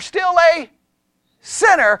though they're still a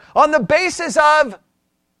sinner, on the basis of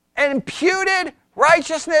an imputed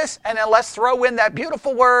righteousness, and then let's throw in that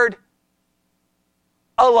beautiful word,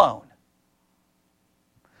 alone.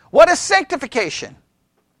 What is sanctification?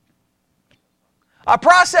 A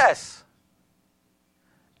process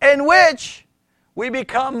in which we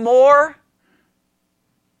become more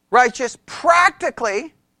righteous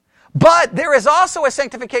practically, but there is also a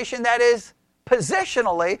sanctification that is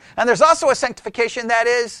positionally, and there's also a sanctification that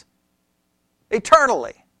is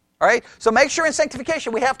eternally. All right? So make sure in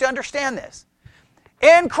sanctification we have to understand this.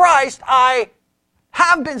 In Christ, I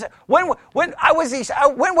have been. When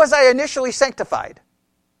was I initially sanctified?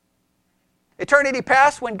 Eternity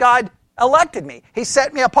past, when God elected me. He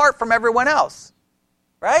set me apart from everyone else.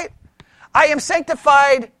 Right? I am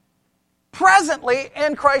sanctified presently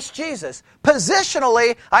in Christ Jesus.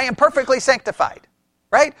 Positionally, I am perfectly sanctified.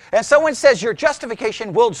 Right? And someone says your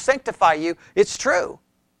justification will sanctify you. It's true.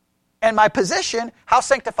 And my position, how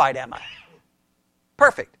sanctified am I?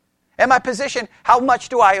 Perfect. And my position, how much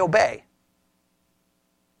do I obey?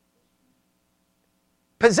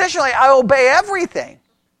 Positionally, I obey everything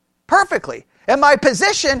perfectly. In my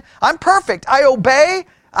position, I'm perfect. I obey.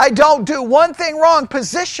 I don't do one thing wrong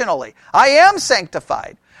positionally. I am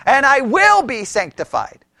sanctified. And I will be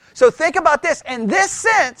sanctified. So think about this. In this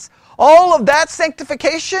sense, all of that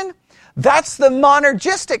sanctification, that's the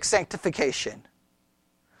monergistic sanctification.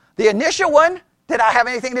 The initial one, did I have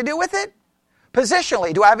anything to do with it?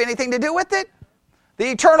 Positionally, do I have anything to do with it?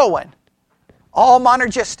 The eternal one, all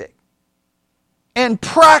monergistic. In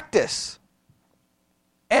practice,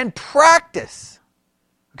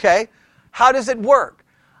 okay, how does it work?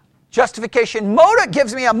 Justification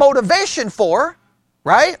gives me a motivation for,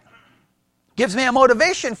 right? Gives me a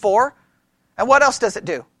motivation for, and what else does it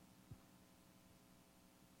do?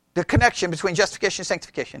 The connection between justification and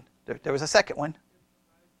sanctification. There was a second one.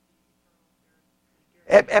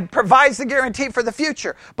 It provides the guarantee for the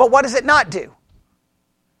future. But what does it not do?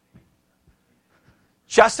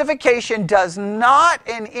 Justification does not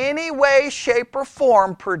in any way, shape, or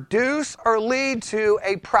form produce or lead to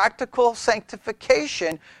a practical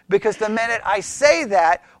sanctification, because the minute I say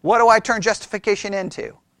that, what do I turn justification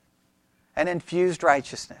into? An infused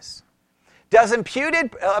righteousness. Does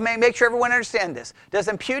imputed, let me make sure everyone understands this. Does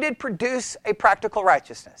imputed produce a practical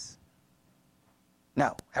righteousness?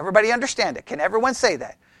 No. Everybody understand it. Can everyone say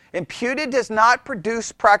that? Imputed does not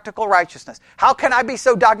produce practical righteousness. How can I be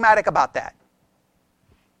so dogmatic about that?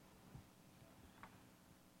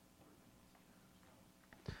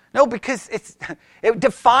 No, because it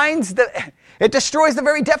destroys the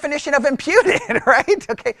very definition of imputed, right?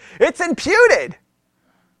 Okay, it's imputed,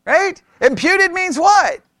 right? Imputed means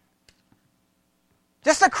what?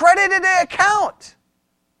 Just a credited account,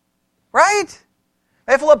 right?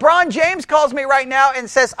 If LeBron James calls me right now and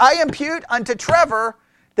says, I impute unto Trevor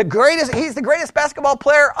he's the greatest basketball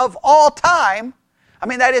player of all time, I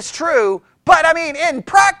mean, that is true, but I mean, in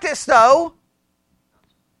practice though,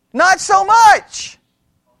 not so much.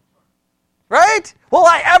 Right? Will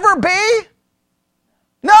I ever be?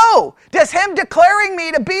 No. Does him declaring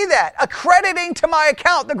me to be that, accrediting to my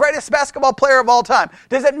account the greatest basketball player of all time,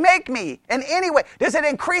 does it make me in any way? Does it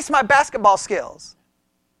increase my basketball skills?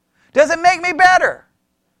 Does it make me better?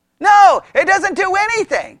 No, it doesn't do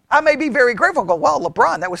anything. I may be very grateful. Go, well,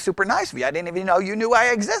 LeBron, that was super nice of you. I didn't even know you knew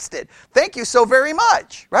I existed. Thank you so very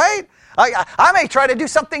much, right? I may try to do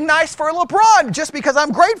something nice for LeBron just because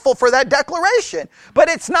I'm grateful for that declaration. But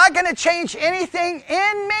it's not going to change anything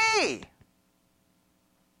in me.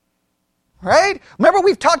 Right? Remember,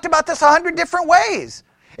 we've talked about this 100 different ways.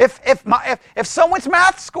 If someone's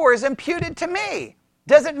math score is imputed to me,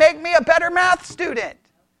 does it make me a better math student?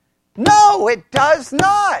 No, it does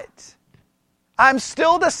not. I'm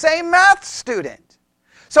still the same math student.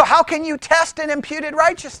 So how can you test an imputed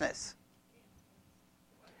righteousness?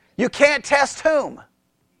 You can't test whom?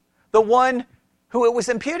 The one who it was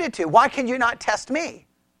imputed to. Why can you not test me?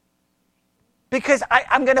 Because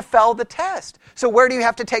I'm going to fail the test. So where do you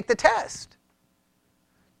have to take the test?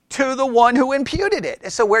 To the one who imputed it.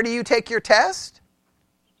 And so where do you take your test?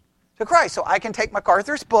 To Christ. So I can take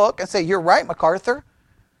MacArthur's book and say, you're right, MacArthur.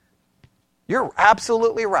 You're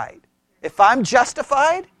absolutely right. If I'm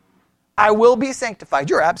justified, I will be sanctified.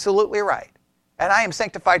 You're absolutely right. And I am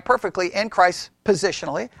sanctified perfectly in Christ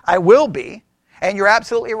positionally. I will be. And you're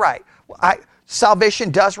absolutely right. Salvation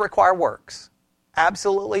does require works.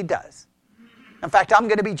 Absolutely does. In fact, I'm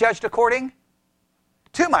going to be judged according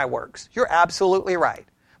to my works. You're absolutely right.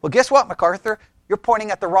 Well, guess what, MacArthur? You're pointing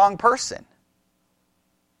at the wrong person.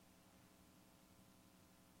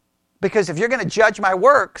 Because if you're going to judge my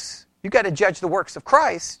works, you've got to judge the works of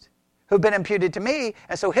Christ, who've been imputed to me,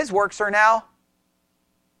 and so his works are now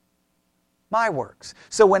my works.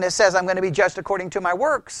 So when it says I'm going to be judged according to my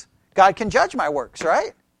works, God can judge my works,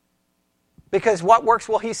 right? Because what works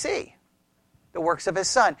will he see? The works of his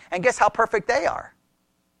Son. And guess how perfect they are?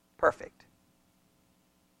 Perfect.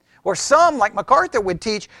 Where some, like MacArthur, would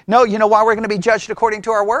teach, no, you know why we're going to be judged according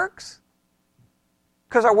to our works?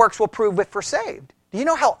 Because our works will prove if we're saved. Do you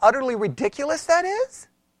know how utterly ridiculous that is?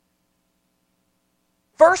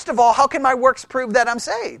 First of all, how can my works prove that I'm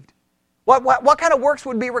saved? What kind of works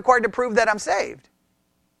would be required to prove that I'm saved?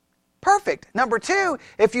 Perfect. Number two,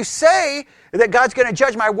 if you say that God's going to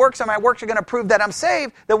judge my works and my works are going to prove that I'm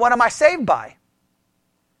saved, then what am I saved by?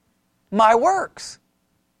 My works.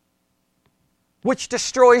 Which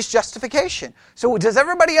destroys justification. So does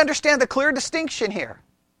everybody understand the clear distinction here?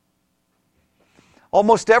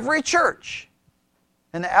 Almost every church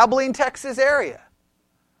in the Abilene, Texas area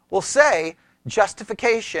will say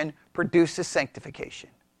justification produces sanctification.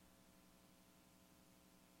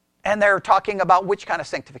 And they're talking about which kind of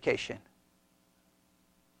sanctification?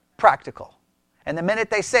 Practical. And the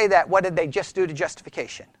minute they say that, what did they just do to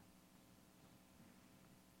justification?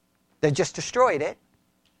 They just destroyed it.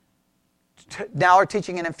 Now are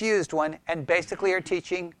teaching an infused one, and basically are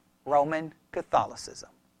teaching Roman Catholicism.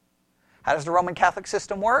 How does the Roman Catholic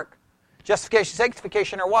system work? Justification,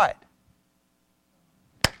 sanctification, or what?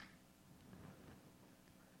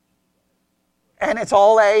 And it's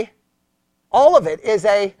all of it is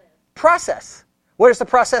a process. Where does the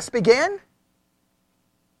process begin?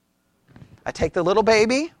 I take the little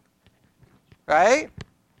baby, right?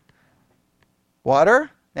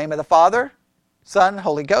 Water, name of the Father, Son,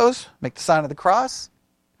 Holy Ghost, make the sign of the cross,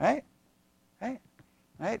 right?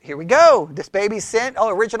 Right, here we go. This baby's sin,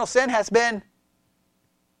 original sin he has been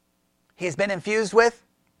infused with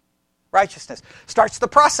righteousness. Starts the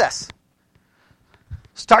process.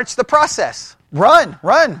 Run,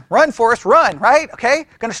 Forrest, run, right? Okay,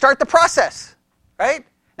 going to start the process, right?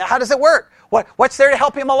 Now, how does it work? What's there to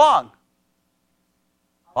help him along?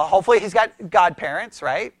 Well, hopefully he's got godparents,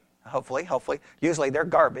 right? Hopefully. Usually they're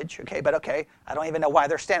garbage, okay? But okay, I don't even know why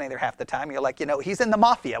they're standing there half the time. You're like, he's in the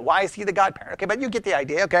mafia. Why is he the godparent? Okay, but you get the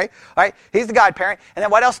idea, okay? All right, he's the godparent. And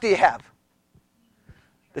then what else do you have?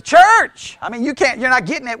 The church. I mean, you're not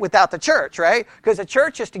getting it without the church, right? Because the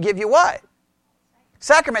church is to give you what?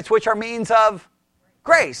 Sacraments, which are means of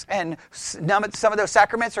grace. And some of those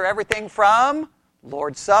sacraments are everything from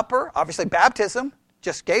Lord's Supper, obviously baptism,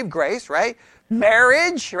 just gave grace, right?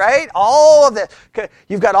 Marriage, right? All of this.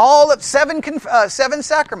 You've got all of seven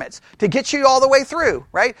sacraments to get you all the way through,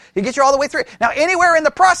 right? To get you all the way through. Now, anywhere in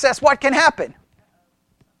the process, what can happen?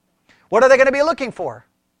 What are they going to be looking for?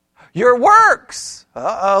 Your works.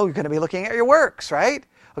 You're going to be looking at your works, right?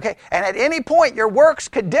 Okay, and at any point, your works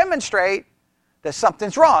could demonstrate that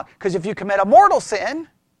something's wrong. Because if you commit a mortal sin,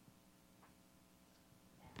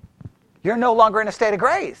 you're no longer in a state of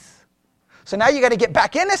grace. So now you got to get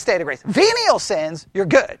back in a state of grace. Venial sins, you're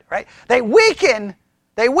good, right? They weaken,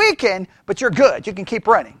 but you're good. You can keep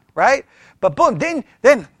running, right? But boom, then,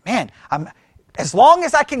 man, as long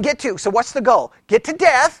as I can get to, so what's the goal? Get to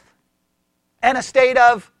death and a state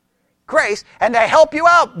of grace, and to help you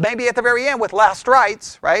out, maybe at the very end with last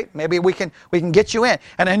rites, right? Maybe we can get you in.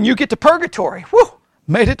 And then you get to purgatory. Whew,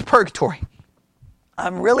 made it to purgatory.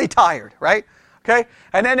 I'm really tired, right? Okay?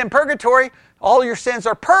 And then in purgatory, all your sins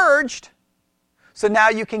are purged, so now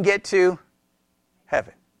you can get to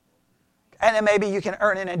heaven. And then maybe you can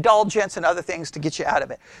earn an indulgence and other things to get you out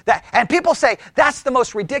of it. And people say, that's the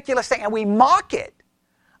most ridiculous thing, and we mock it.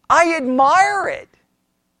 I admire it.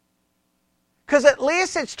 Because at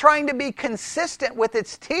least it's trying to be consistent with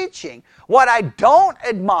its teaching. What I don't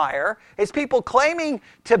admire is people claiming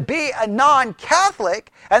to be a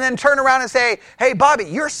non-Catholic and then turn around and say, hey, Bobby,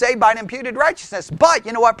 you're saved by an imputed righteousness. But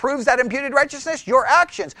you know what proves that imputed righteousness? Your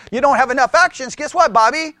actions. You don't have enough actions. Guess what,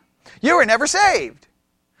 Bobby? You were never saved.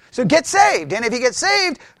 So get saved. And if you get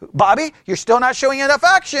saved, Bobby, you're still not showing enough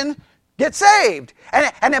action. Get saved.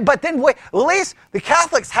 But then at least the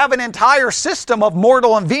Catholics have an entire system of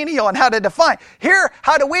mortal and venial and how to define. Here,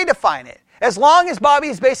 how do we define it? As long as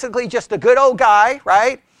Bobby's basically just a good old guy,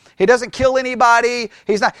 right? He doesn't kill anybody.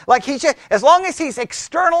 He's not, as long as he's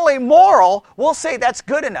externally moral, we'll say that's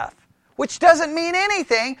good enough. Which doesn't mean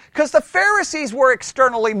anything, because the Pharisees were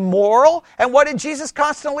externally moral, and what did Jesus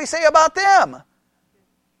constantly say about them?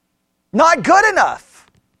 Not good enough.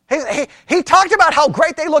 He talked about how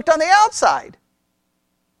great they looked on the outside.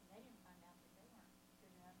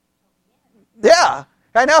 Yeah,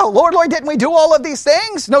 I know. Lord, didn't we do all of these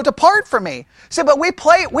things? No, depart from me. So, but we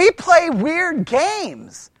play weird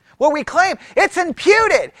games where we claim it's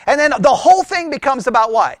imputed. And then the whole thing becomes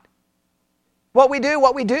about what? What we do.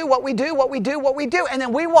 And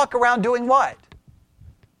then we walk around doing what?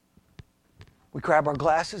 We grab our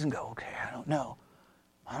glasses and go, okay, I don't know.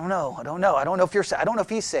 I don't know if you're saved. I don't know if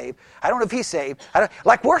he's saved. I don't know if he's saved.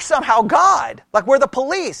 Like we're somehow God. Like we're the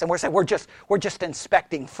police. And we're saying we're just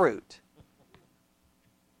inspecting fruit.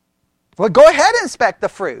 Well, go ahead and inspect the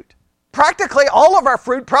fruit. Practically all of our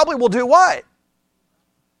fruit probably will do what?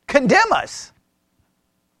 Condemn us.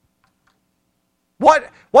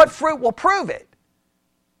 What fruit will prove it?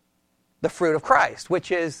 The fruit of Christ,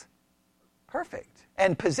 which is perfect.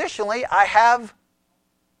 And positionally, I have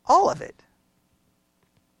all of it.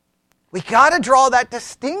 We got to draw that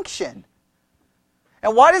distinction.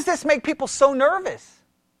 And why does this make people so nervous?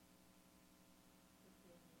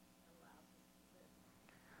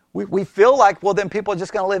 We feel like, well, then people are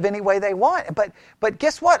just going to live any way they want. But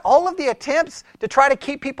guess what? All of the attempts to try to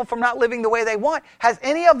keep people from not living the way they want, has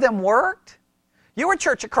any of them worked? You were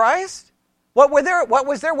Church of Christ. What was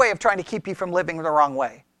their way of trying to keep you from living the wrong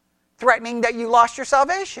way? Threatening that you lost your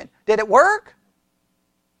salvation. Did it work?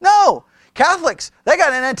 No. Catholics, they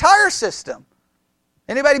got an entire system.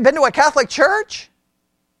 Anybody been to a Catholic church?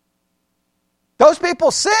 Those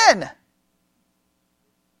people sin.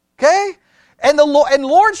 Okay? And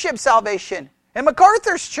Lordship salvation in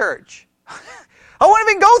MacArthur's church. I won't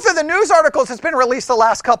even go through the news articles that's been released the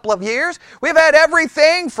last couple of years. We've had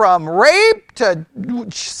everything from rape to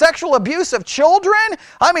sexual abuse of children.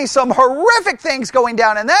 I mean, some horrific things going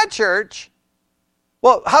down in that church.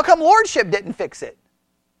 Well, how come Lordship didn't fix it?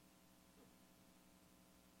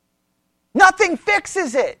 Nothing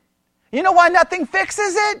fixes it. You know why nothing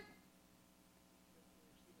fixes it?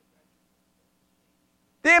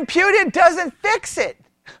 The imputed doesn't fix it.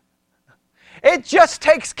 It just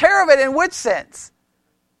takes care of it in which sense?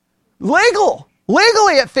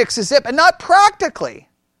 Legally it fixes it, but not practically.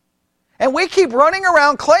 And we keep running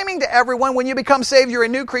around claiming to everyone when you become saved, you're a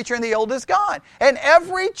new creature and the old is gone. And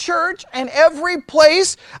every church and every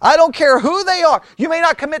place, I don't care who they are, you may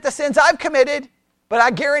not commit the sins I've committed, but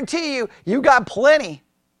I guarantee you, you got plenty.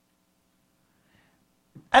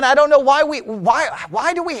 And I don't know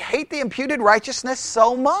why do we hate the imputed righteousness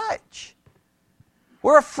so much?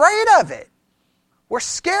 We're afraid of it. We're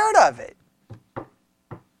scared of it.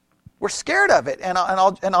 We're scared of it. And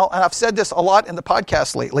I've said this a lot in the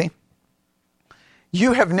podcast lately.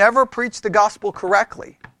 You have never preached the gospel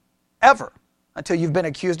correctly, ever, until you've been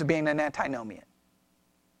accused of being an antinomian.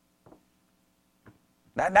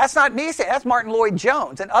 That's not me saying, that's Martin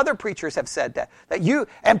Lloyd-Jones, and other preachers have said that.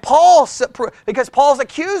 And Paul, because Paul's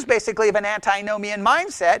accused basically of an antinomian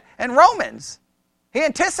mindset in Romans. He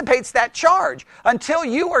anticipates that charge. Until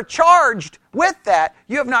you are charged with that,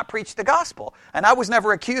 you have not preached the gospel. And I was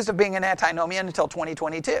never accused of being an antinomian until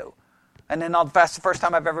 2022. And then that's the first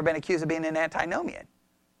time I've ever been accused of being an antinomian.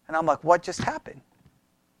 And I'm like, what just happened?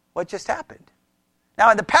 What just happened? Now,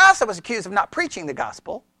 in the past, I was accused of not preaching the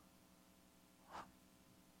gospel.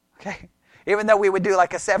 Okay? Even though we would do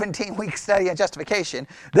like a 17-week study on justification.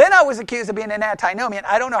 Then I was accused of being an antinomian.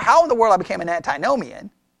 I don't know how in the world I became an antinomian.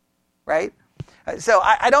 Right? So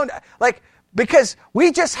I don't, because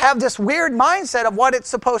we just have this weird mindset of what it's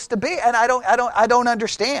supposed to be, and I don't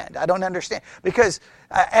understand. I don't understand. Because,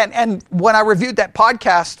 and when I reviewed that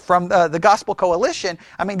podcast from the Gospel Coalition,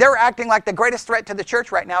 I mean, they're acting like the greatest threat to the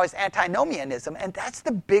church right now is antinomianism, and that's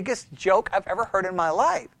the biggest joke I've ever heard in my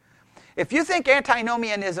life. If you think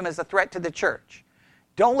antinomianism is a threat to the church,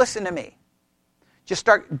 don't listen to me. Just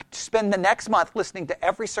spend the next month listening to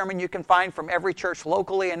every sermon you can find from every church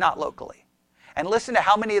locally and not locally. And listen to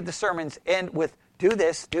how many of the sermons end with do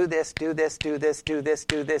this, do this, do this, do this, do this,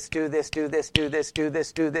 do this, do this, do this, do this, do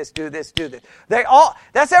this, do this, do this, do this.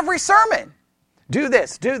 That's every sermon. Do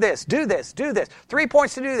this, do this, do this, do this. 3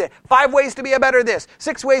 points to do this. 5 ways to be a better this.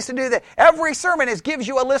 6 ways to do that. Every sermon gives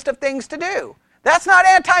you a list of things to do. That's not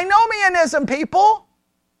antinomianism, people.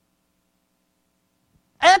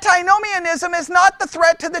 Antinomianism is not the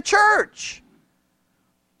threat to the church.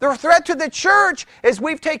 The threat to the church is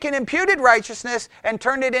we've taken imputed righteousness and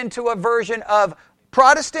turned it into a version of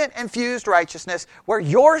Protestant-infused righteousness where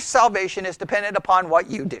your salvation is dependent upon what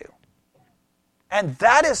you do. And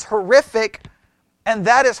that is horrific, and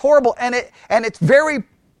that is horrible, and it's very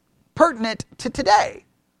pertinent to today.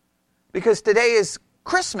 Because today is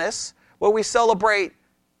Christmas, where we celebrate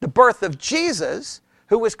the birth of Jesus,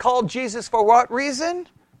 who was called Jesus for what reason?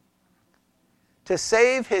 To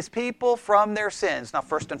save his people from their sins. Now,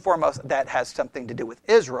 first and foremost, that has something to do with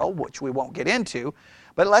Israel, which we won't get into.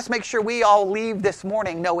 But let's make sure we all leave this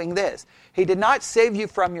morning knowing this. He did not save you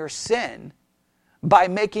from your sin by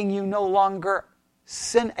making you no longer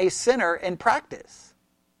a sinner in practice.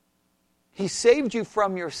 He saved you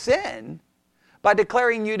from your sin by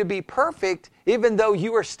declaring you to be perfect, even though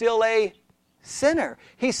you are still a sinner.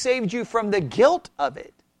 He saved you from the guilt of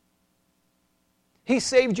it. He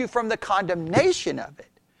saved you from the condemnation of it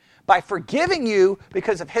by forgiving you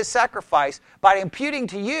because of his sacrifice, by imputing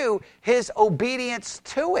to you his obedience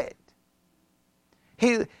to it.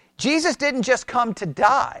 Jesus didn't just come to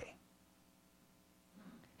die.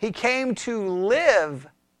 He came to live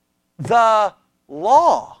the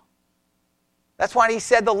law. That's why he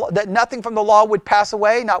said that nothing from the law would pass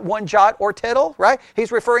away, not one jot or tittle, right?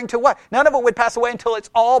 He's referring to what? None of it would pass away until it's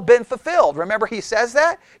all been fulfilled. Remember he says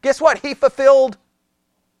that? Guess what? He fulfilled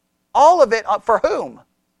all of it for whom?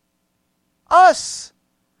 Us.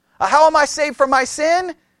 How am I saved from my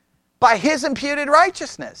sin? By his imputed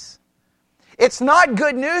righteousness. It's not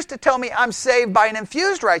good news to tell me I'm saved by an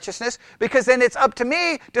infused righteousness, because then it's up to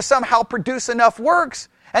me to somehow produce enough works.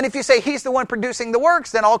 And if you say he's the one producing the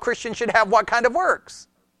works, then all Christians should have what kind of works?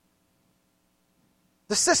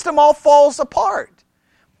 The system all falls apart.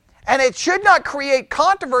 And it should not create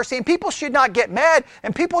controversy, and people should not get mad,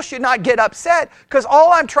 and people should not get upset, because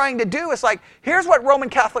all I'm trying to do is here's what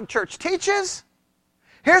Roman Catholic Church teaches.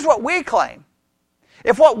 Here's what we claim.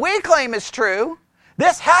 If what we claim is true,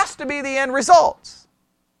 this has to be the end results.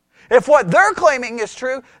 If what they're claiming is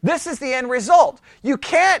true, this is the end result. You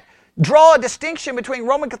can't draw a distinction between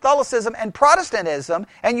Roman Catholicism and Protestantism,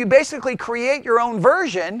 and you basically create your own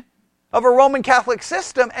version of a Roman Catholic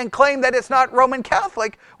system and claim that it's not Roman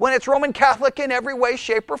Catholic when it's Roman Catholic in every way,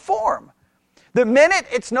 shape, or form. The minute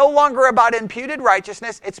it's no longer about imputed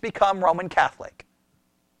righteousness, it's become Roman Catholic.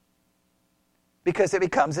 Because it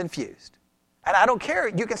becomes infused. And I don't care.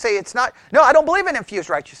 You can say it's not. No, I don't believe in infused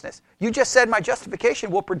righteousness. You just said my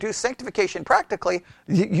justification will produce sanctification practically.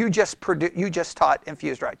 You just taught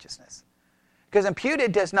infused righteousness. Because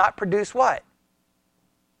imputed does not produce what?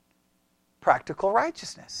 Practical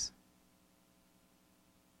righteousness.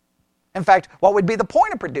 In fact, what would be the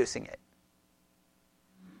point of producing it?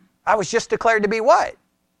 I was just declared to be what?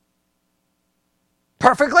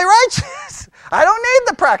 Perfectly righteous. I don't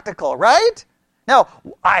need the practical, right? Now,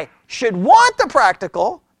 I should want the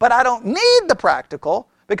practical, but I don't need the practical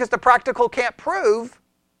because the practical can't prove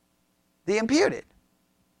the imputed.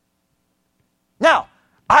 Now,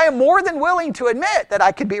 I am more than willing to admit that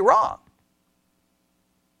I could be wrong.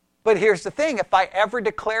 But here's the thing, if I ever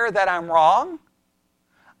declare that I'm wrong,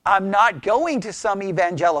 I'm not going to some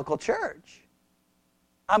evangelical church.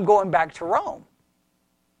 I'm going back to Rome.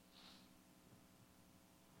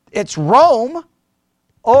 It's Rome,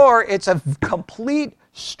 or it's a complete,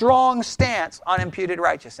 strong stance on imputed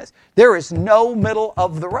righteousness. There is no middle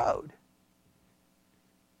of the road.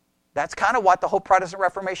 That's kind of what the whole Protestant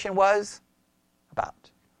Reformation was about.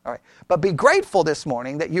 All right. But be grateful this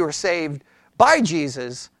morning that you are saved by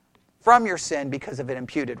Jesus from your sin because of an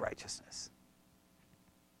imputed righteousness.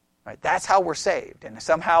 Right, that's how we're saved. And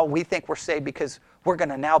somehow we think we're saved because we're going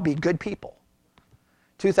to now be good people.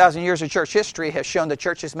 2,000 years of church history has shown the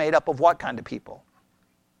church is made up of what kind of people?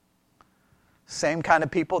 Same kind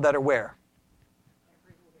of people that are where?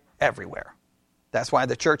 Everywhere. That's why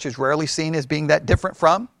the church is rarely seen as being that different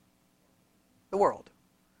from the world.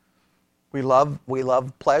 We love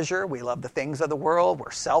pleasure. We love the things of the world.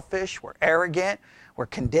 We're selfish. We're arrogant. We're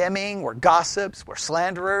condemning. We're gossips. We're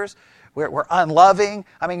slanderers. We're unloving.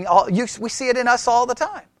 I mean, we see it in us all the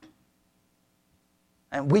time.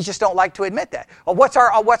 And we just don't like to admit that. Well, what's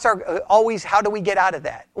our always, how do we get out of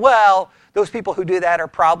that? Well, those people who do that are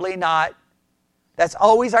probably not. That's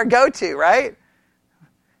always our go-to, right?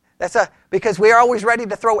 Because we are always ready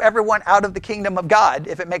to throw everyone out of the kingdom of God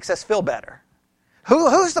if it makes us feel better.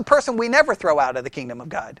 Who's the person we never throw out of the kingdom of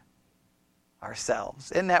God?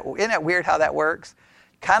 Ourselves. Isn't that weird how that works?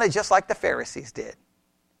 Kind of just like the Pharisees did.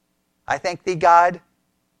 I thank thee, God,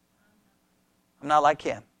 I'm not like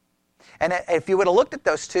him. And if you would have looked at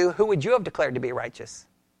those two, who would you have declared to be righteous?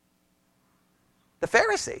 The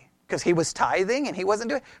Pharisee, because he was tithing and he wasn't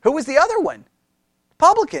doing. Who was the other one?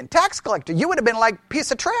 Publican, tax collector. You would have been like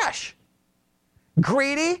piece of trash.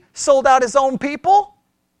 Greedy, sold out his own people.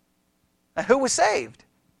 And who was saved?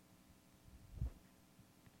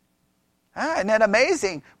 Isn't that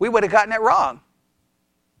amazing? We would have gotten it wrong.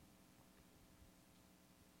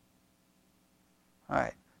 All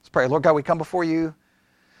right, let's pray. Lord God, we come before you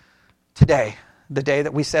today, the day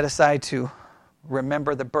that we set aside to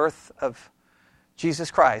remember the birth of Jesus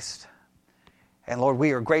Christ. And Lord,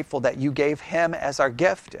 we are grateful that you gave him as our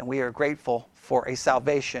gift, and we are grateful for a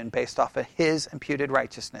salvation based off of his imputed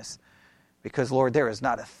righteousness. Because, Lord, there is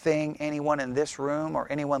not a thing anyone in this room or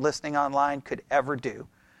anyone listening online could ever do.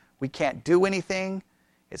 We can't do anything.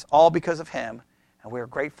 It's all because of him. And we are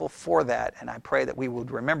grateful for that. And I pray that we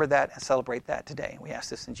would remember that and celebrate that today. And we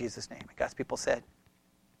ask this in Jesus' name. And God's people said,